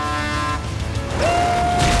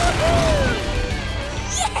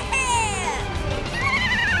 Yeah!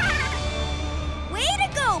 Way to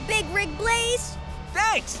go, Big Rig Blaze!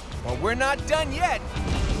 Thanks, but we're not done yet.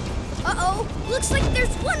 Uh-oh, looks like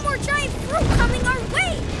there's one more giant fruit coming our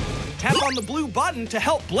way! Tap on the blue button to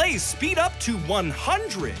help Blaze speed up to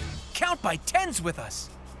 100. Count by tens with us.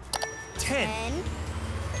 10,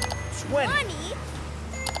 20,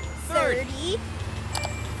 30,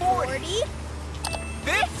 40,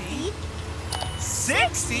 50,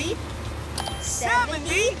 60,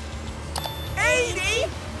 70, 80,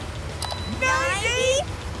 90,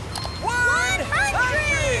 100!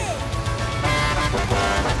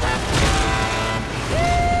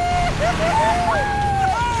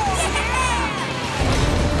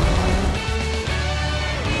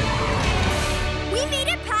 We made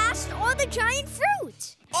it past all the giant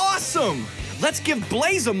fruit! Awesome! Let's give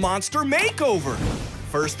Blaze a monster makeover.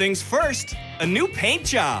 First things first, a new paint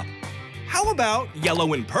job. How about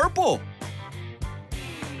yellow and purple?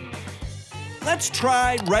 Let's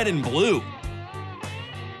try red and blue.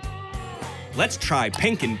 Let's try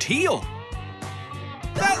pink and teal.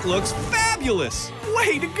 That looks fabulous!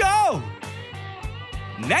 Way to go!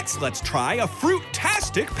 Next, let's try a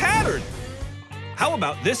fruit-tastic pattern. How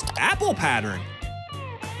about this apple pattern?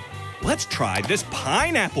 Let's try this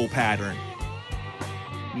pineapple pattern.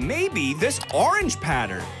 Maybe this orange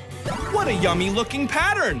pattern. What a yummy-looking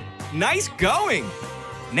pattern! Nice going!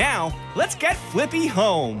 Now, let's get Flippy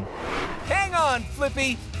home. Hang on,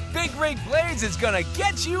 Flippy. Big Rig Blaze is gonna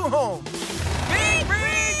get you home. Big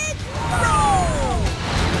Rig, roll!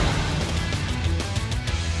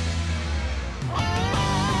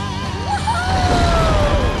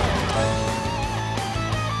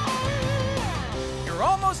 You're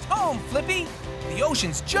almost home, Flippy. The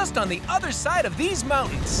ocean's just on the other side of these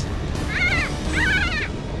mountains.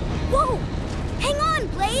 Whoa! Hang on,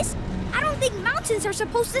 Blaze! I don't think mountains are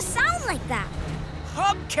supposed to sound like that.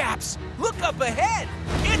 Hubcaps! Look up ahead!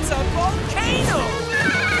 It's a volcano!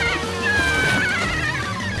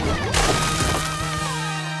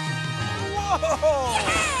 Whoa!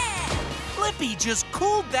 Yeah! Flippy just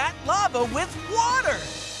cooled that lava with water!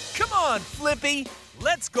 Come on, Flippy!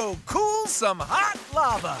 Let's go cool some hot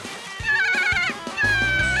lava!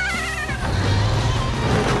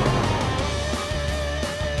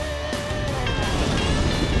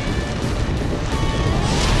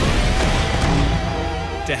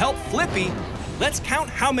 To help Flippy, let's count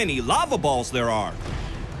how many lava balls there are.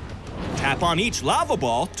 Tap on each lava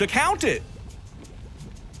ball to count it.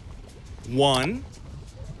 1,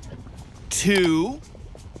 2,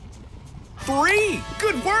 3.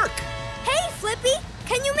 Good work! Hey, Flippy!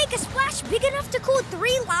 Can you make a splash big enough to cool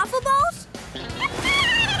 3 lava balls?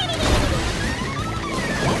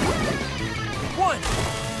 1,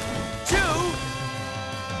 2,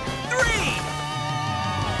 3!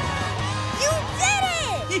 You did it!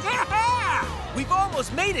 Yeah! We've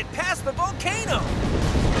almost made it past the volcano!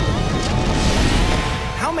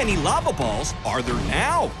 How many lava balls are there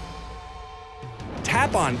now?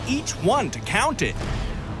 Tap on each one to count it.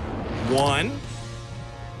 1,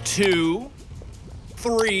 2,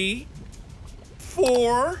 3,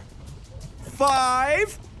 4,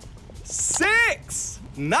 5, 6.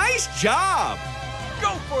 Nice job!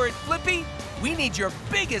 Go for it, Flippy! We need your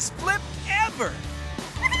biggest flip ever!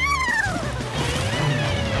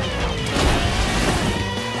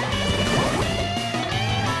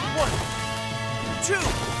 2, 3,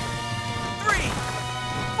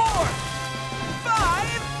 4,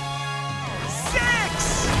 5,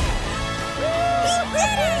 6! We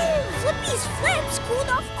did it! Flippy's flips cooled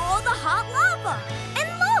off all the hot lava. And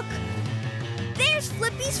look! There's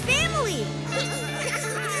Flippy's family.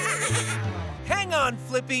 Hang on,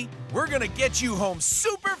 Flippy. We're gonna get you home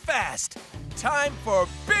super fast. Time for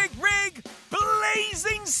Big Rig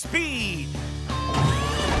Blazing Speed!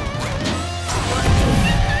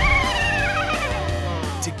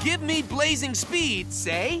 To give me blazing speed,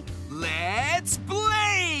 say, let's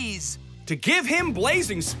blaze! To give him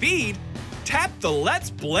blazing speed, tap the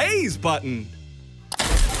Let's Blaze button.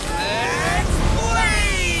 Let's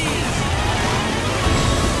blaze!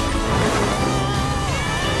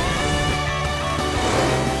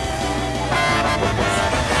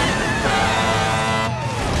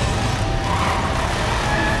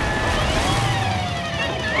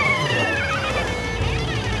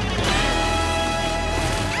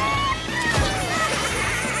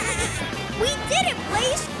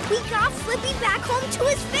 We got Flippy back home to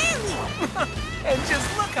his family. And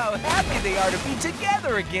just look how happy they are to be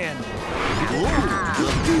together again.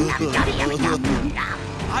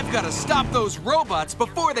 I've got to stop those robots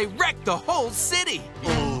before they wreck the whole city.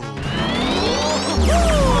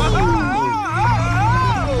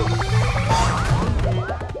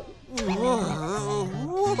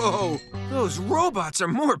 Whoa! Those robots are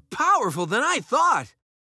more powerful than I thought.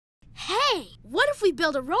 Hey, what if we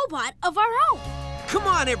build a robot of our own? Come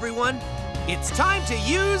on, everyone. It's time to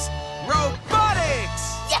use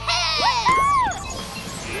robotics! Yeah!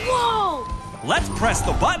 Whoa! Let's press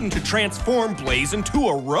the button to transform Blaze into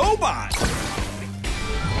a robot.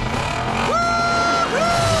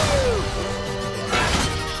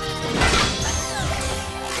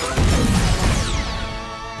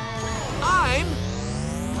 I'm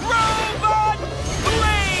Robot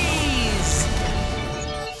Blaze!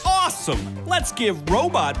 Awesome! Let's give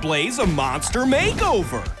Robot Blaze a monster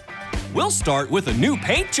makeover. We'll start with a new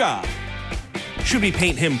paint job. Should we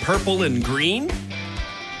paint him purple and green?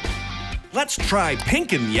 Let's try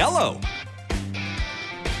pink and yellow.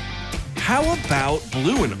 How about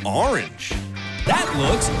blue and orange? That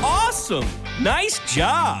looks awesome! Nice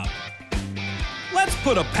job! Let's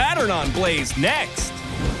put a pattern on Blaze next.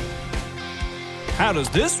 How does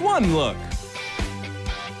this one look?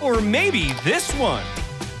 Or maybe this one?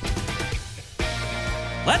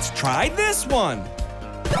 Let's try this one.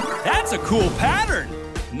 That's a cool pattern.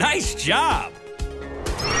 Nice job.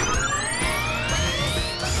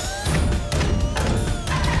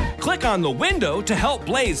 Click on the window to help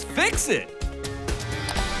Blaze fix it.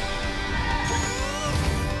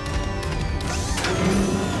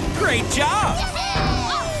 Great job!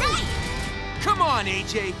 Come on,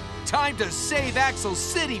 AJ. Time to save Axel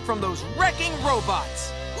City from those wrecking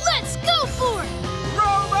robots. Let's go for it!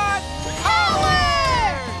 Robot power!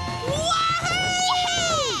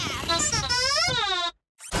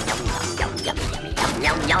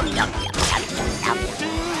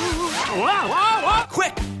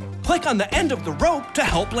 Quick! Click on the end of the rope to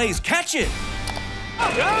help Blaze catch it.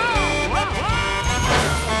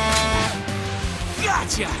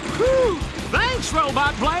 Gotcha! Thanks,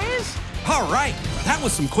 Robot Blaze! All right, that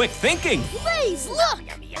was some quick thinking. Blaze, look!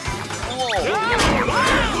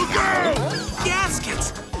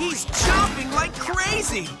 Gaskets! He's chomping like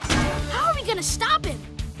crazy! How are we gonna stop him?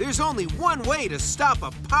 There's only one way to stop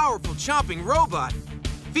a powerful chomping robot.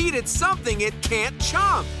 Feed it something it can't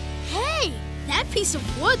chomp. Hey, that piece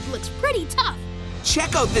of wood looks pretty tough.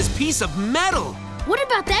 Check out this piece of metal. What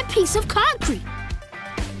about that piece of concrete?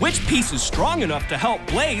 Which piece is strong enough to help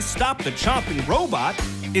Blaze stop the chomping robot?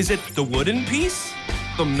 Is it the wooden piece?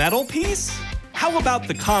 The metal piece? How about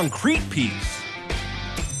the concrete piece?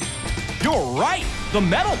 You're right! The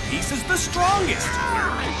metal piece is the strongest!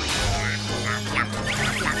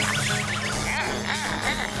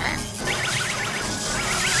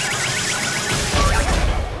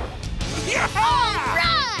 All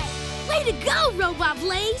right! Way to go, Robot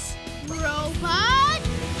Blaze! Robot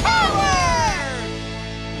power!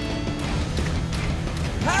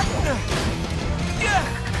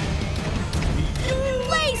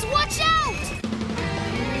 Blaze, watch out!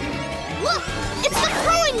 Look, it's the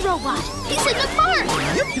throwing robot. He's in the park.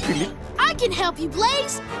 I can help you,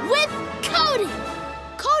 Blaze, with coding.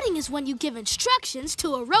 Coding is when you give instructions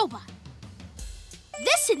to a robot.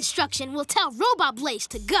 This instruction will tell Robot Blaze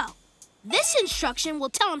to go. This instruction will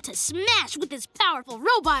tell him to smash with his powerful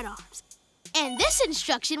robot arms. And this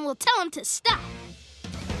instruction will tell him to stop.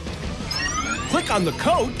 Click on the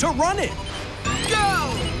code to run it.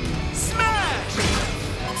 Go! Smash!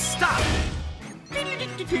 Stop!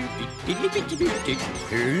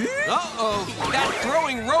 Uh-oh, that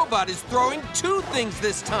throwing robot is throwing two things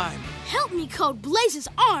this time. Help me code Blaze's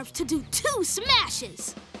arms to do 2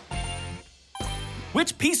 smashes.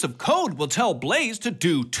 Which piece of code will tell Blaze to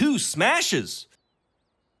do 2 smashes?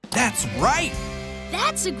 That's right!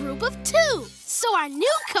 That's a group of 2. So our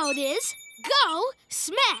new code is go,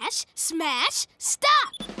 smash, smash,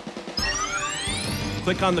 stop.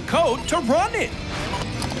 Click on the code to run it.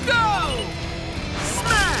 Go!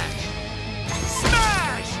 Smash!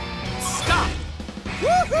 Smash! Stop!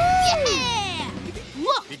 Woohoo! Yeah!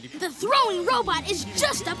 Look, the throwing robot is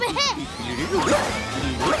just up ahead.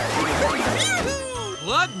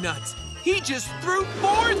 Lug nuts! He just threw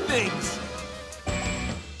 4 things!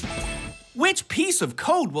 Which piece of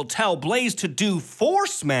code will tell Blaze to do 4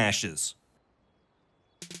 smashes?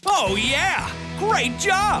 Oh, yeah! Great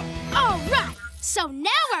job! All right, so now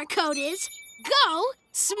our code is go,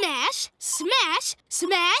 smash, smash,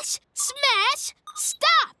 smash, smash,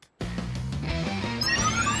 stop.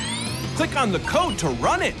 Click on the code to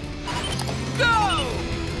run it. Go!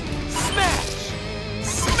 Smash!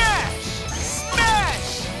 Smash!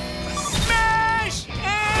 Smash! Smash!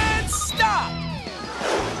 And stop!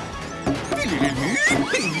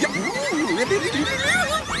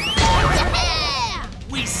 Yeah!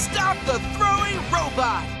 We stopped the throwing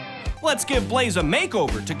robot! Let's give Blaze a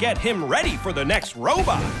makeover to get him ready for the next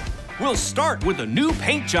robot. We'll start with a new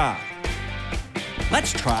paint job.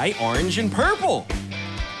 Let's try orange and purple.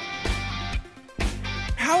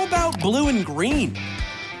 How about blue and green?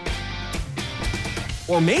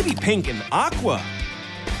 Or maybe pink and aqua.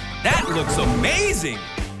 That looks amazing!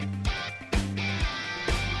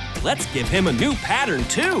 Let's give him a new pattern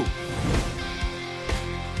too.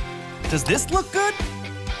 Does this look good?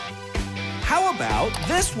 How about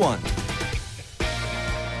this one?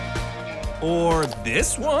 Or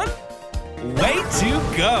this one? Way to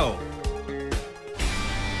go!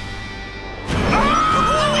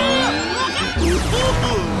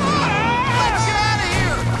 Let's get out of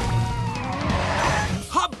here!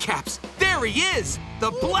 Hubcaps, there he is!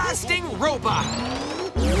 The blasting robot!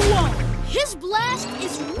 Whoa, his blast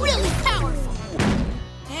is really powerful.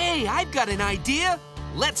 Hey, I've got an idea.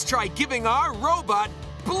 Let's try giving our robot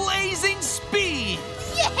blazing speed!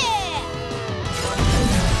 Yeah!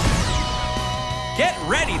 Get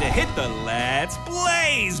ready to hit the Let's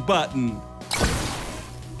Blaze button.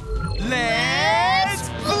 Let's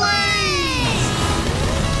blaze!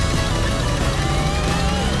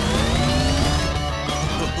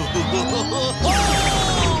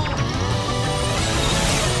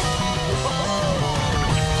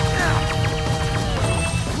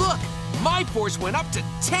 Look, my force went up to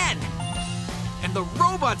 10. And the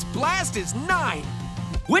robot's blast is 9.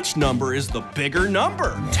 Which number is the bigger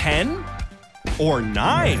number? 10 or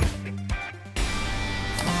 9? 10!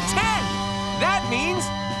 That means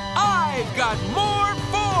I've got more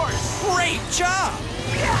force! Great job!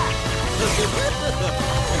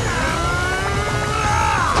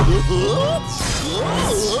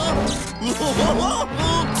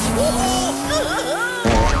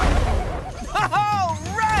 All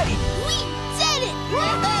right! We did it!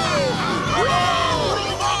 Robot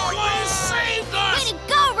Blaze saved us! Way to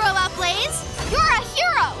go, Robot Blaze! You're a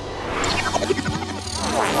hero!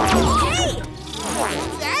 Hey!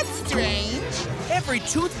 That's strange. Every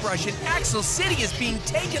toothbrush in Axel City is being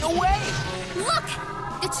taken away. Look!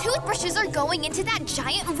 The toothbrushes are going into that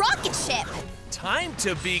giant rocket ship. Time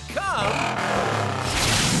to become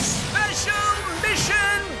Special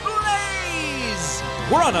Mission Blaze!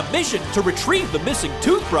 We're on a mission to retrieve the missing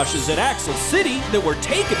toothbrushes at Axel City that were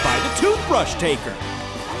taken by the toothbrush taker.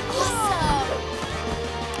 Awesome!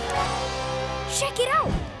 Check it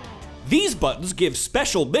out. These buttons give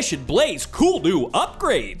Special Mission Blaze cool new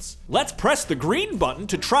upgrades. Let's press the green button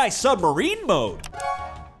to try submarine mode.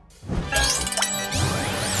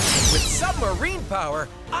 With submarine power,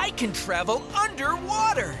 I can travel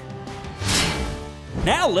underwater.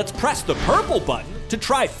 Now let's press the purple button to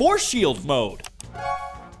try force shield mode.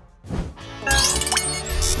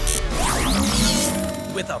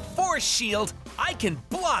 With a force shield, I can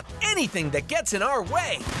block anything that gets in our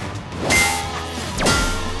way.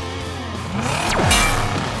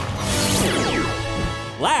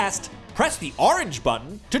 Last, press the orange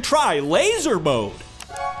button to try laser mode.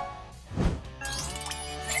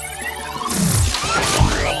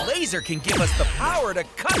 A laser can give us the power to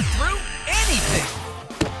cut through anything.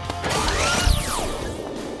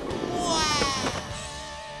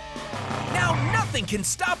 Now nothing can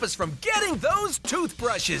stop us from getting those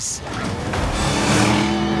toothbrushes.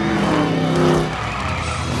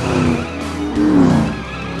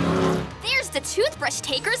 There's the Toothbrush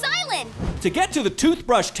Taker's Island! To get to the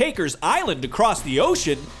Toothbrush Taker's Island across the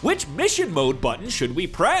ocean, which mission mode button should we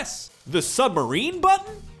press? The submarine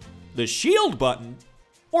button? The shield button?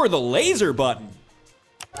 Or the laser button?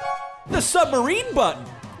 The submarine button!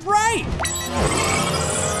 Right!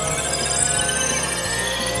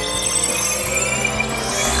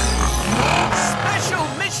 Special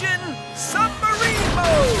Mission Submarine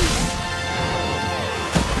Mode!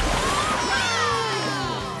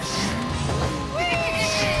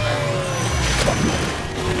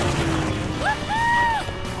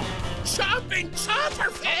 Chopping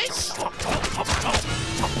chopperfish!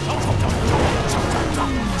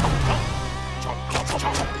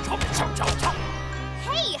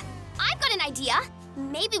 Hey, I've got an idea.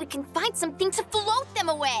 Maybe we can find something to float them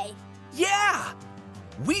away. Yeah!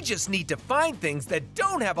 We just need to find things that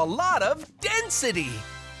don't have a lot of density.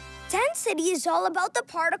 Density is all about the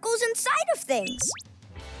particles inside of things.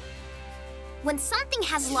 When something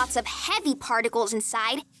has lots of heavy particles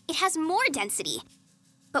inside, it has more density.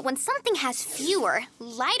 But when something has fewer,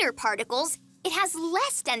 lighter particles, it has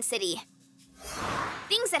less density.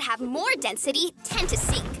 Things that have more density tend to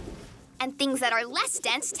sink, and things that are less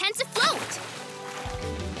dense tend to float.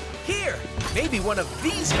 Here, maybe one of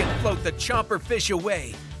these can float the chomper fish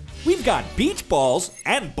away. We've got beach balls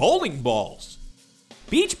and bowling balls.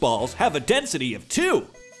 Beach balls have a density of 2,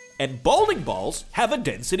 and bowling balls have a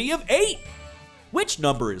density of 8. Which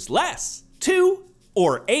number is less, 2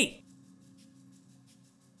 or 8?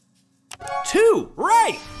 2,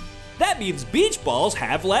 right! That means beach balls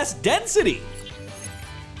have less density.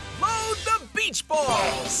 Load the beach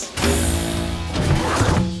balls!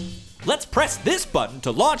 Let's press this button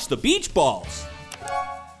to launch the beach balls.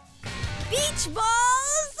 Beach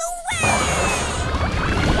balls away!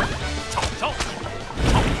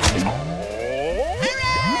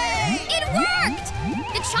 Hooray! It worked!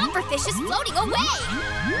 The chomper fish is floating away.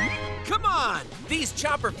 Come on! These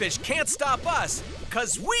chopper fish can't stop us,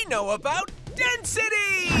 because we know about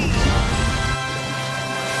density!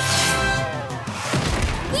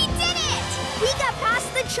 We did it! We got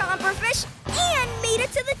past the chomper fish and made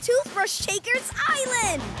it to the Toothbrush Taker's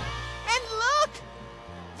Island! And look!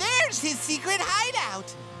 There's his secret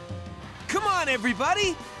hideout! Come on,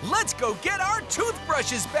 everybody! Let's go get our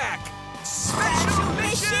toothbrushes back! Special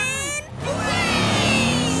Mission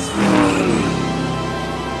Blaze!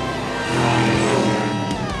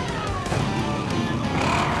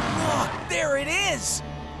 Look, there it is!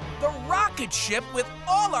 The rocket ship with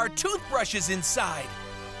all our toothbrushes inside!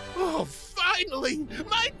 Oh, finally!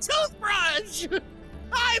 My toothbrush!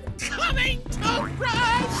 I'm coming,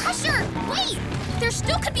 toothbrush! Usher, wait! There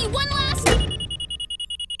still could be one last...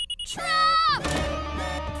 trap!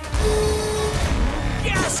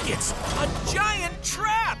 Gasket! It's a giant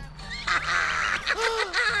trap!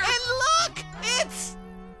 And look! It's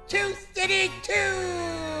Tooth did it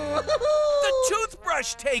too! The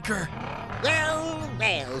toothbrush taker!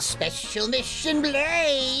 Well, Special Mission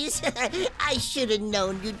Blaze. I should have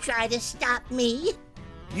known you'd try to stop me.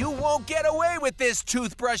 You won't get away with this,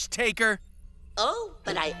 toothbrush taker. Oh,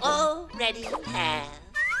 but I already have.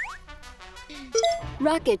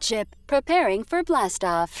 Rocket ship preparing for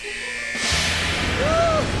blastoff.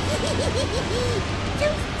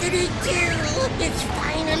 It's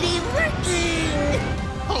finally working!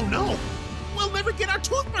 Oh no! We'll never get our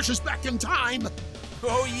toothbrushes back in time!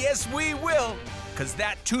 Oh, yes, we will. Because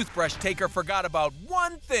that toothbrush taker forgot about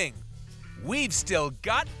one thing. We've still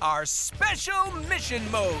got our special mission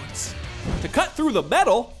modes. To cut through the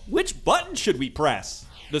metal, which button should we press?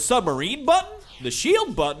 The submarine button, the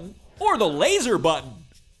shield button, or the laser button?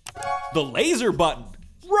 The laser button,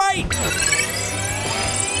 right!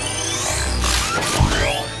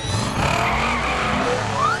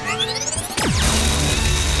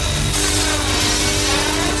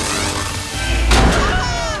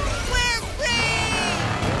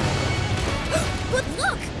 But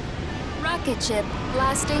look! Rocket ship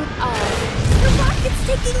blasting off. The rocket's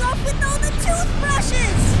taking off with all the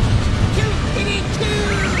toothbrushes!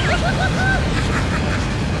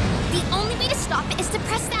 The only way to stop it is to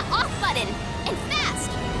press that off button, and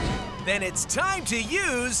fast. Then it's time to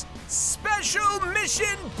use Special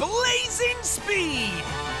Mission Blazing Speed!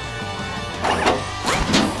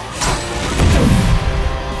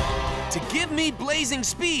 To give me blazing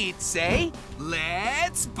speed, say,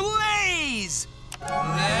 let's blaze!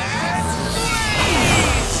 Let's blaze!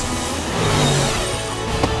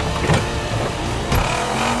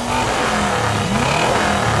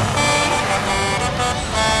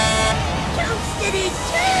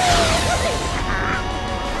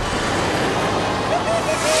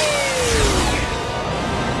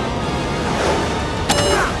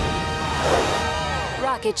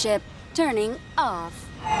 Rocket ship turning off.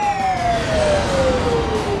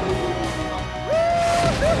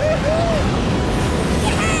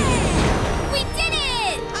 We did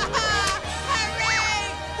it!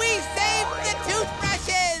 hooray! We saved the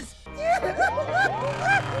toothbrushes!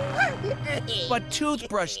 But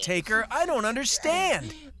toothbrush taker, I don't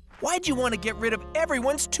understand. Why'd you want to get rid of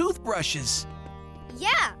everyone's toothbrushes?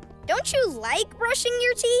 Yeah, don't you like brushing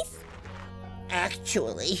your teeth?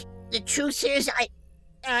 Actually, the truth is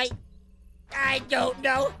I don't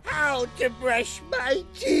know how to brush my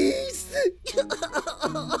teeth.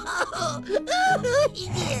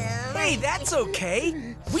 Hey, that's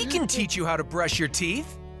okay. We can teach you how to brush your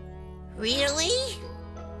teeth. Really?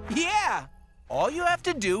 Yeah. All you have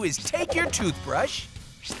to do is take your toothbrush,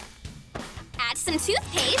 Add some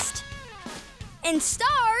toothpaste, and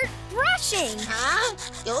start brushing. Huh?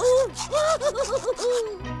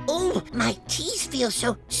 Oh, my teeth feel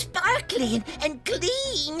so sparkly and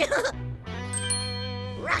clean.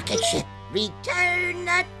 Rocket ship, return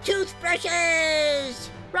the toothbrushes.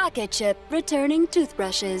 Rocket ship returning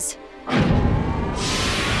toothbrushes.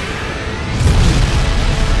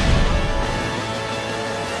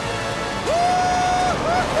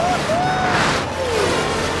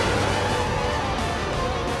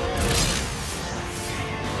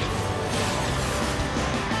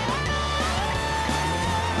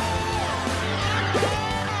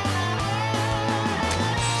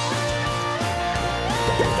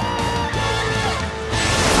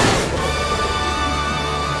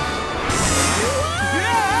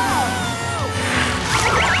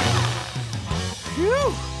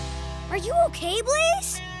 Are you okay,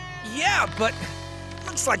 Blaze? Yeah, but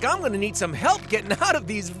looks like I'm gonna need some help getting out of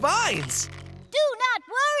these vines. Do not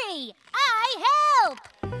worry! I help!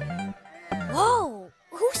 Whoa,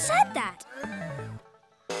 who said that?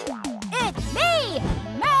 It's me,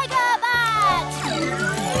 Megabot!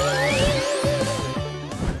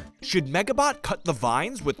 Should Megabot cut the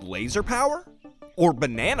vines with laser power? Or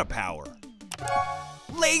banana power?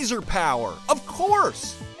 Laser power, of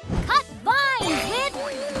course! Cut vines with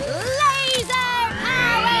laser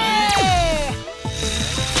power!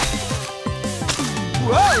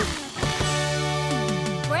 Whoa!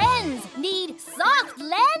 Friends need soft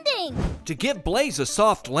landing! To give Blaze a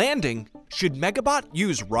soft landing, should Megabot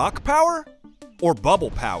use rock power or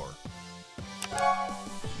bubble power?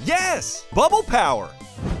 Yes, bubble power!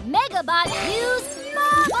 Megabot use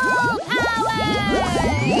bubble power!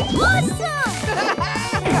 Awesome!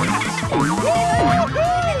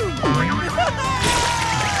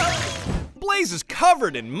 Blaze is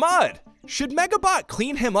covered in mud. Should Megabot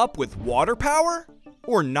clean him up with water power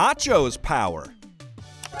or Nacho's power?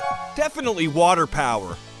 Definitely water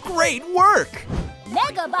power. Great work!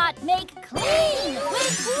 Megabot make clean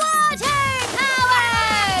with water power!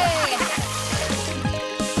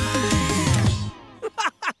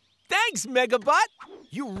 Thanks, Megabot.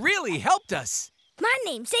 You really helped us. My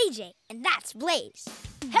name's AJ, and that's Blaze.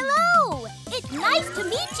 Hello! It's nice to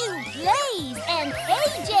meet you, Blaze and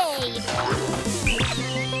AJ!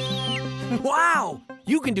 Wow!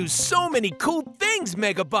 You can do so many cool things,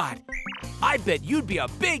 Megabot. I bet you'd be a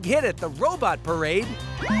big hit at the robot parade.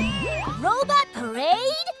 Robot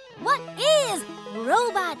parade? What is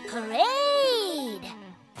Robot Parade?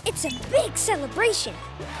 It's a big celebration.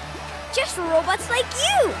 Just for robots like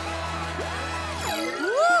you.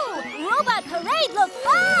 Woo! Robot Parade look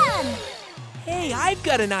fun! Hey, I've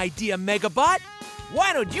got an idea, Megabot.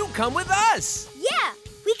 Why don't you come with us? Yeah,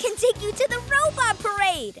 we can take you to the robot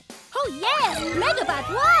parade. Oh yes! Megabot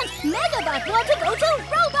want to go to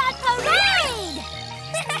Robot Parade!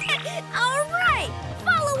 All right,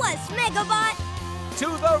 follow us, Megabot. To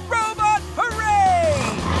the Robot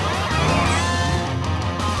Parade!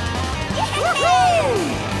 Woohoo!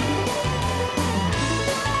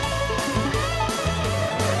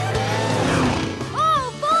 Oh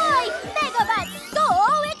boy! Megabot's so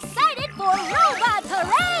excited for Robot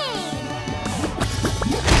Parade!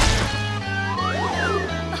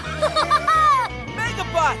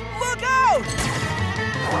 Megabot, look out!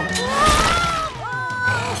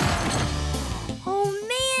 Oh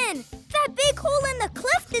man! That big hole in the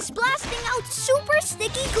cliff is blasting out super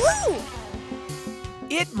sticky glue!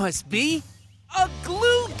 It must be a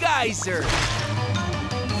glue geyser!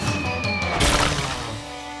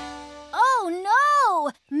 Oh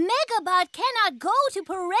no! Megabot cannot go to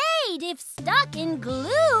parade if stuck in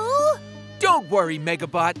glue! Don't worry,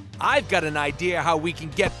 Megabot. I've got an idea how we can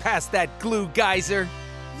get past that glue geyser.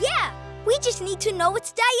 Yeah, we just need to know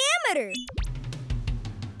its diameter.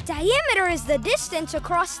 Diameter is the distance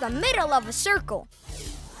across the middle of a circle.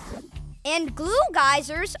 And glue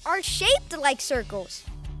geysers are shaped like circles.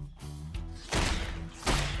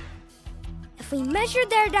 If we measure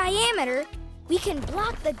their diameter, we can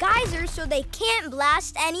block the geysers so they can't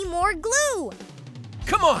blast any more glue.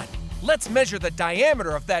 Come on, let's measure the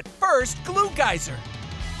diameter of that first glue geyser.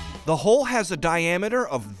 The hole has a diameter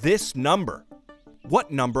of this number.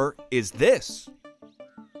 What number is this?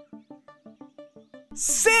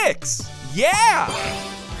 6! Yeah!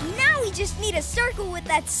 Now we just need a circle with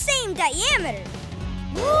that same diameter.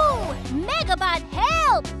 Woo! Megabot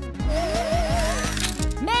help!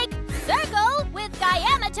 Make circle with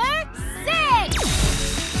diameter 6!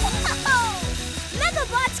 Whoa!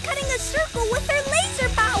 Megabot's cutting a circle with her laser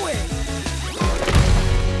power!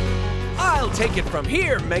 I'll take it from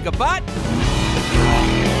here, Megabot.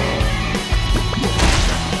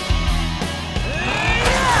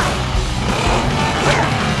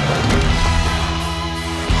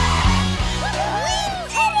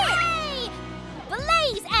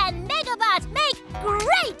 Blaze and Megabot make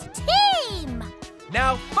great team!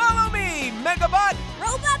 Now follow me, Megabot!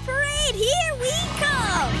 Robot Parade, here we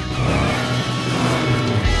come!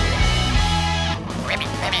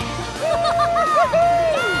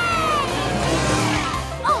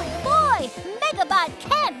 Oh boy! Megabot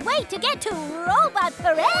can't wait to get to Robot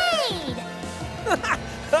Parade!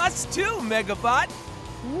 Us too, Megabot!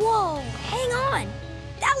 Whoa, hang on!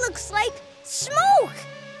 That looks like smoke!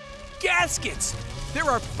 Gaskets! There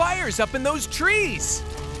are fires up in those trees!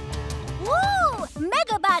 Woo!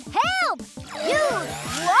 Megabot help! Use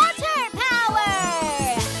water power!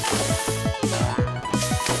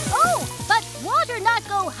 Oh, but water not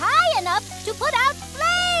go high enough to put out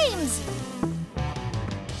flames!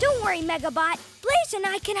 Don't worry, Megabot. Blaze and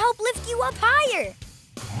I can help lift you up higher.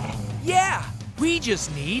 Yeah, we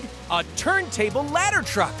just need a turntable ladder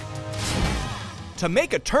truck. To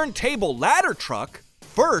make a turntable ladder truck,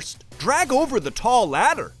 first drag over the tall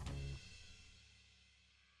ladder.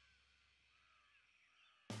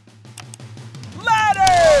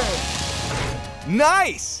 Ladder!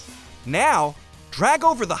 Nice! Now, drag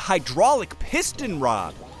over the hydraulic piston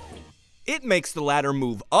rod. It makes the ladder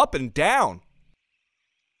move up and down.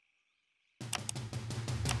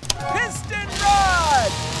 Piston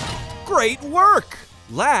rod! Great work!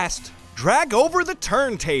 Last, drag over the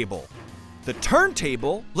turntable. The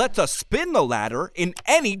turntable lets us spin the ladder in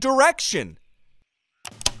any direction.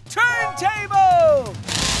 Turntable!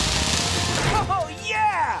 Oh,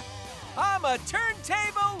 yeah! I'm a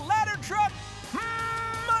turntable ladder truck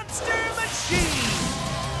monster machine!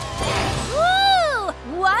 Woo!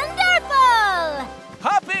 Wonderful!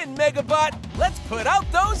 Hop in, Megabot. Let's put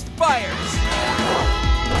out those fires.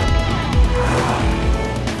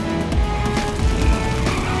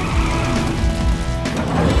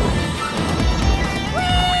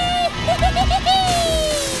 Whee!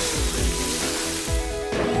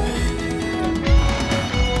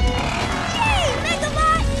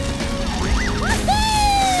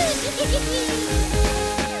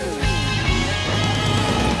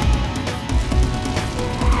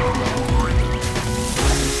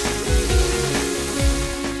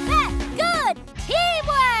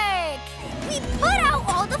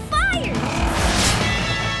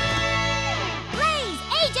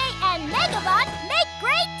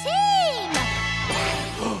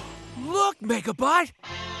 Megabot!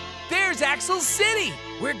 There's Axel City!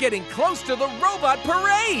 We're getting close to the robot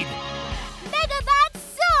parade! Megabot's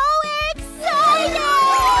so excited!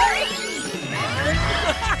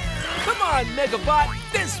 Come on, Megabot,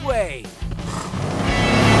 this way!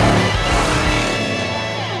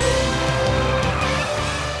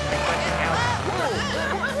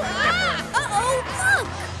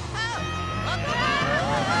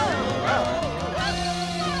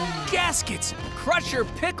 Gaskets! Crusher,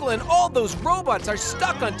 Pickle, and all those robots are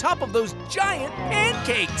stuck on top of those giant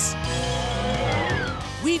pancakes!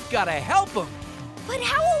 We've got to help them! But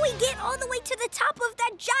how will we get all the way to the top of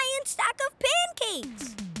that giant stack of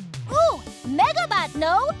pancakes? Ooh, Megabot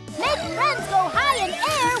know! Make friends go high in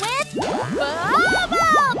air with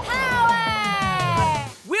bubble power!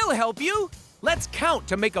 We'll help you! Let's count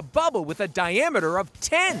to make a bubble with a diameter of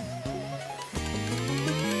 10.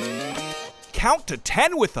 Count to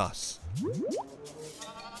 10 with us.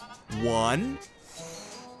 1,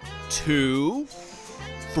 2,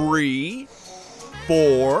 3,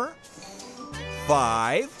 4,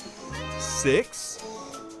 5, 6,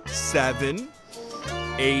 7,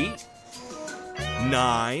 8,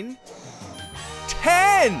 9,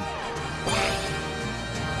 10!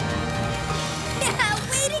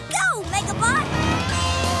 Way to go, Megabot!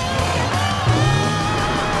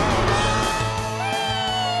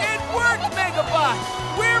 It worked, Megabot!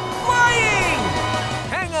 We're flying!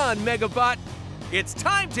 Hang on, Megabot. It's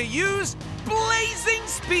time to use blazing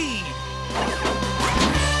speed!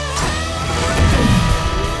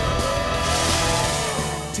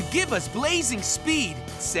 To give us blazing speed,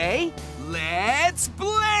 say, let's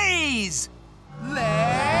blaze!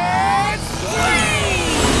 Let's blaze!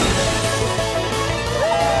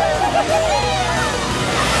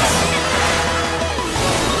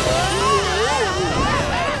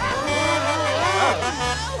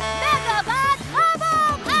 Megabot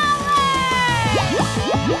bubble power!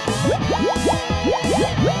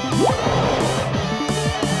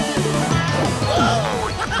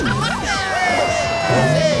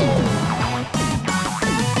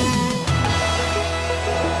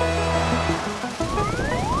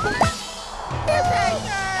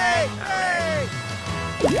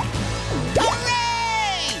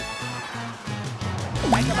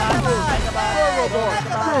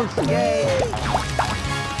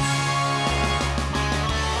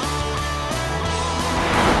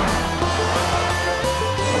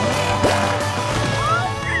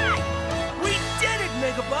 We did it,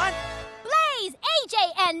 Megabot! Blaze, AJ,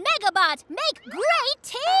 and Megabot make great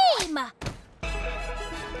team!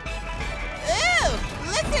 Ooh,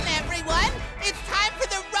 listen, everyone. It's time for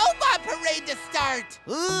the robot parade to start.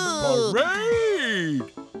 Ooh. Parade!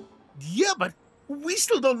 Yeah, but we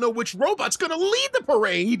still don't know which robot's gonna lead the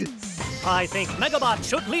parade. I think Megabot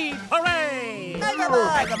should lead parade!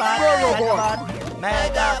 Megabot! Megabot!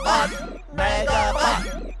 Megabot! Megabot!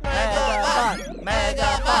 Megabot!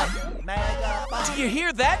 Megabot! Megabot! Do you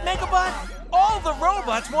hear that, Megabot? All the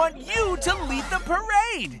robots want you to lead the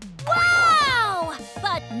parade! Wow!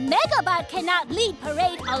 But Megabot cannot lead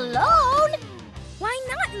parade alone! Why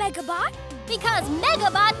not, Megabot? Because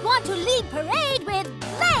Megabot want to lead parade with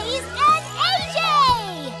Blaze and AJ!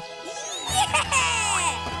 Yeah!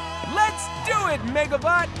 Let's do it,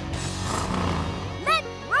 Megabot! Let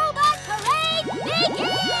Robot Parade begin!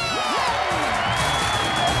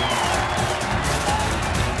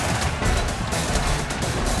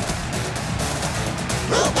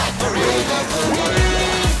 Robot parade!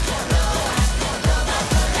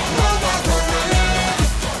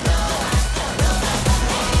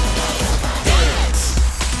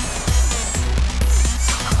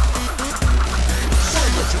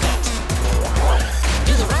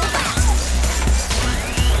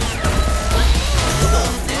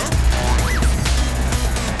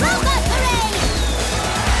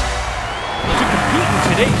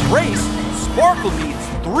 Today's race, Sparkle needs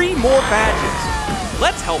 3 more badges.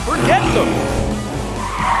 Let's help her get them.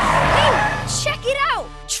 Hey, check it out!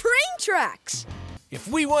 Train tracks! If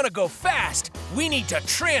we want to go fast, we need to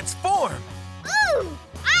transform. Ooh!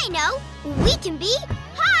 I know! We can be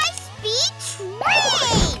high-speed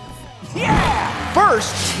trains! Yeah!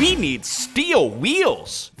 First, we need steel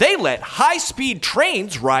wheels. They let high-speed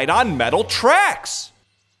trains ride on metal tracks.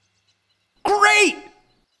 Great!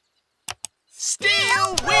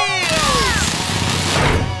 Steel wheels!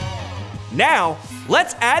 Now,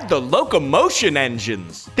 let's add the locomotion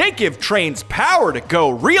engines. They give trains power to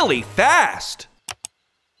go really fast.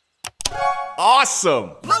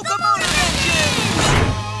 Awesome! Locomotive engines!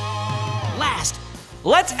 Last,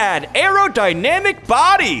 Let's add aerodynamic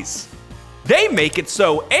bodies. They make it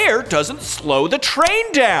so air doesn't slow the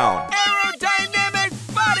train down.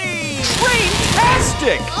 aerodynamic bodies!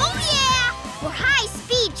 Train-tastic! Oh yeah! For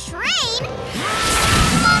high-speed train,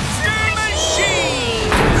 Monster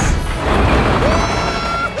Machines!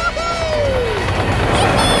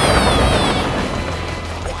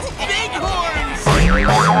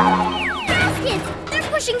 Bighorns! Baskets! They're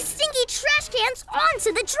pushing stinky trash cans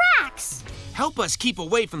onto the tracks! Help us keep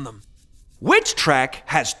away from them. Which track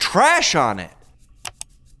has trash on it?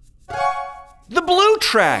 The blue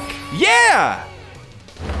track! Yeah!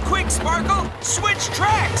 Quick, Sparkle! Switch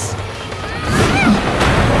tracks!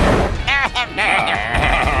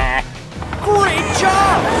 Great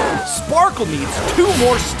job! Sparkle needs 2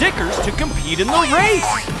 more stickers to compete in the race.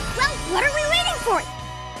 Well, what are we waiting for?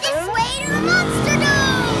 This way to the Monster Dome!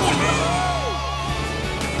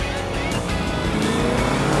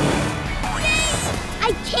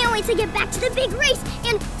 I can't wait to get back to the big race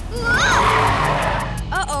and...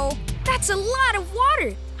 Uh-oh, that's a lot of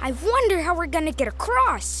water. I wonder how we're gonna get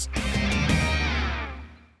across.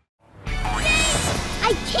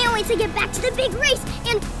 I can't wait to get back to the big race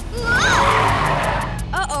and...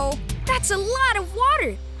 Uh-oh, that's a lot of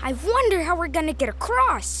water. I wonder how we're gonna get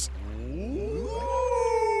across.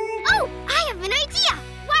 Oh, I have an idea!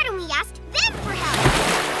 Why don't we ask them for help?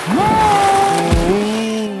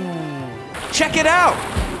 Check it out!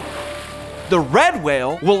 The red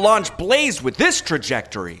whale will launch Blaze with this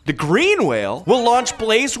trajectory. The green whale will launch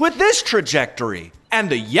Blaze with this trajectory. And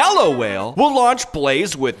the yellow whale will launch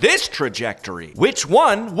Blaze with this trajectory. Which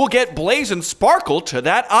one will get Blaze and Sparkle to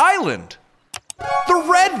that island? The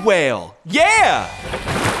red whale! Yeah!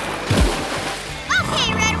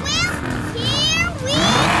 Okay, Red Wheel, here we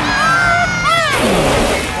go!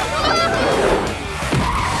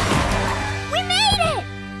 We made it!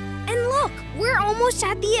 And look, we're almost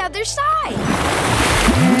at the other side.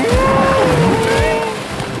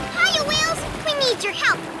 Hiya, Wheels! We need your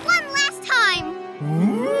help one last time!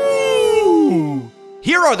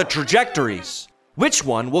 Here are the trajectories. Which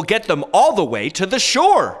one will get them all the way to the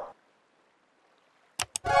shore?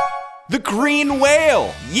 The green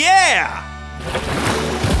whale! Yeah!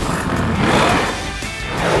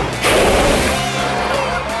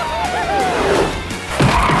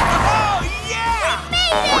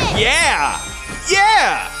 Yeah!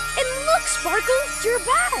 Yeah! And look, Sparkle, your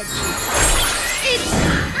badge. It's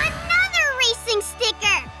another racing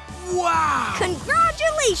sticker! Wow!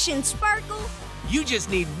 Congratulations, Sparkle. You just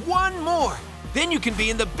need 1 more. Then you can be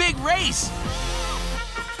in the big race.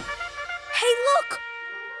 Hey, look!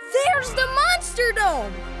 There's the Monster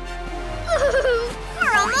Dome!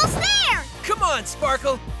 We're almost there! Come on,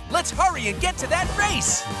 Sparkle. Let's hurry and get to that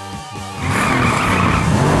race.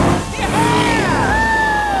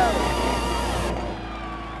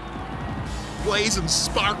 Blaze and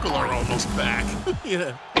Sparkle are almost back.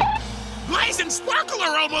 Yeah. Blaze and Sparkle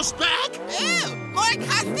are almost back! Ew, more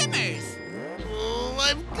customers! Oh,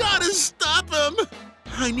 I've got to stop them!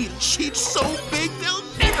 I need a cheat so big they'll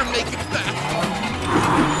never make it back!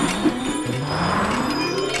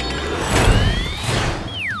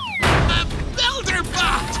 A builder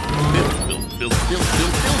bot! Build,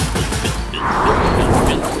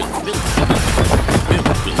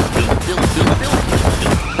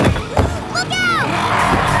 Look out!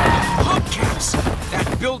 Hubcaps!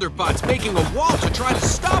 That builder bot's making a wall to try to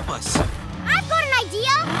stop us. I've got an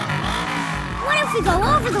idea! What if we go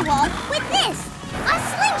over the wall with this? A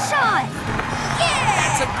slingshot!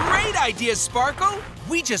 That's a great idea, Sparkle.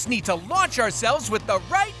 We just need to launch ourselves with the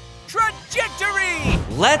right trajectory.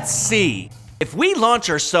 Let's see. If we launch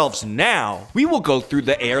ourselves now, we will go through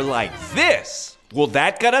the air like this. Will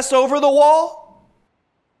that get us over the wall?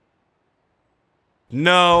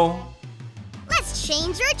 No. Let's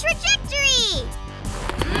change our trajectory!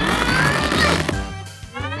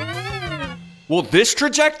 Will this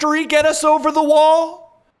trajectory get us over the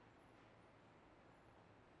wall?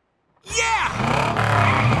 Yeah!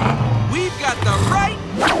 We've got the right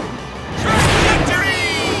trajectory!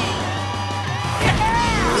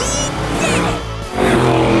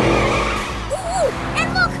 Ooh,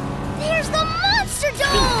 and look! There's the Monster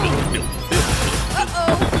Dome!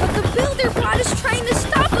 Uh-oh, but the builder bot is trying to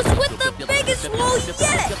stop us with the biggest wall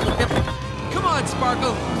yet! Come on,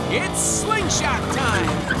 Sparkle. It's slingshot time.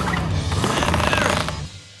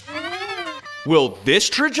 Will this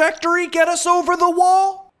trajectory get us over the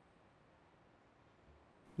wall?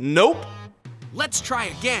 Nope. Let's try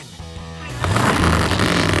again.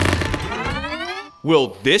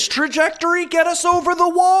 Will this trajectory get us over the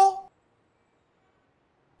wall?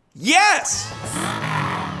 Yes!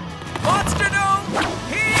 Monster Dome,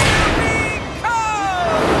 here we come!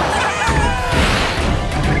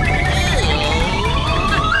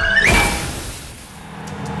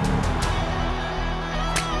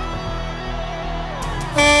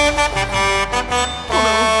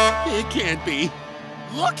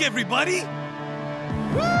 Look, everybody!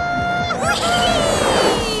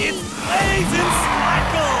 It's Blaze and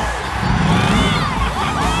Sparkle!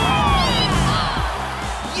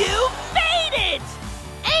 You made it!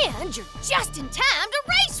 And you're just in time to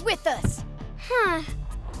race with us.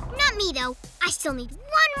 Not me, though. I still need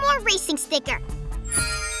one more racing sticker.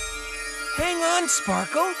 Hang on,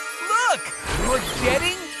 Sparkle. Look! You're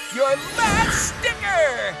getting your last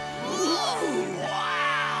sticker!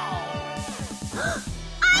 Wow!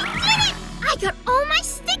 I did it! I got all my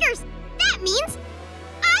stickers! That means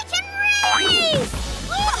I can race!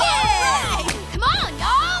 Yay! Come on,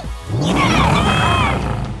 y'all!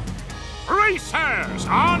 Racers,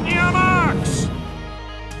 on your marks!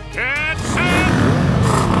 Get set!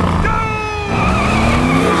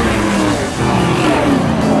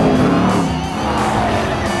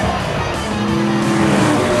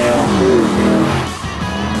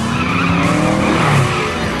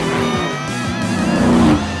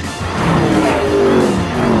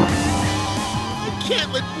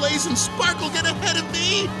 Can't let Blaze and Sparkle get ahead of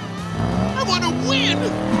me! I want to win!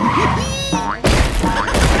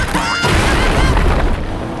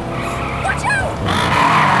 Watch out!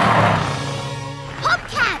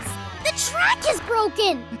 Hubcaps! The track is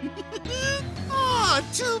broken! Aw,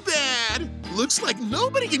 too bad! Looks like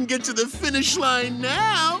nobody can get to the finish line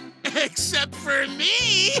now, except for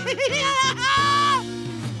me!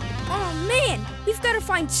 Oh man, we've got to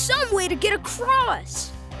find some way to get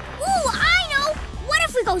across. Ooh, I know! What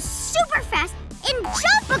if we go super fast and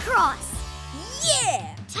jump across?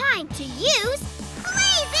 Yeah! Time to use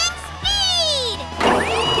blazing speed!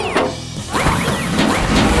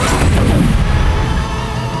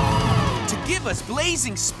 To give us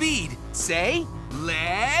blazing speed, say,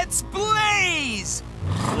 let's blaze!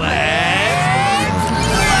 Let's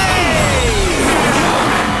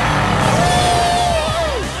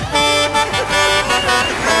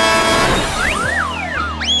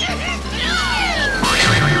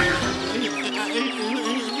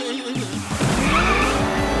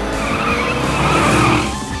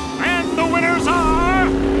And the winners are...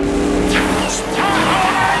 Sparkle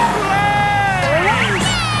and Blaze!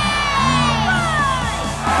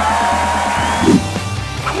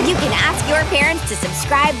 You can ask your parents to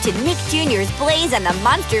subscribe to Nick Jr.'s Blaze and the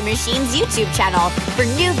Monster Machines YouTube channel for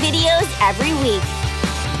new videos every week.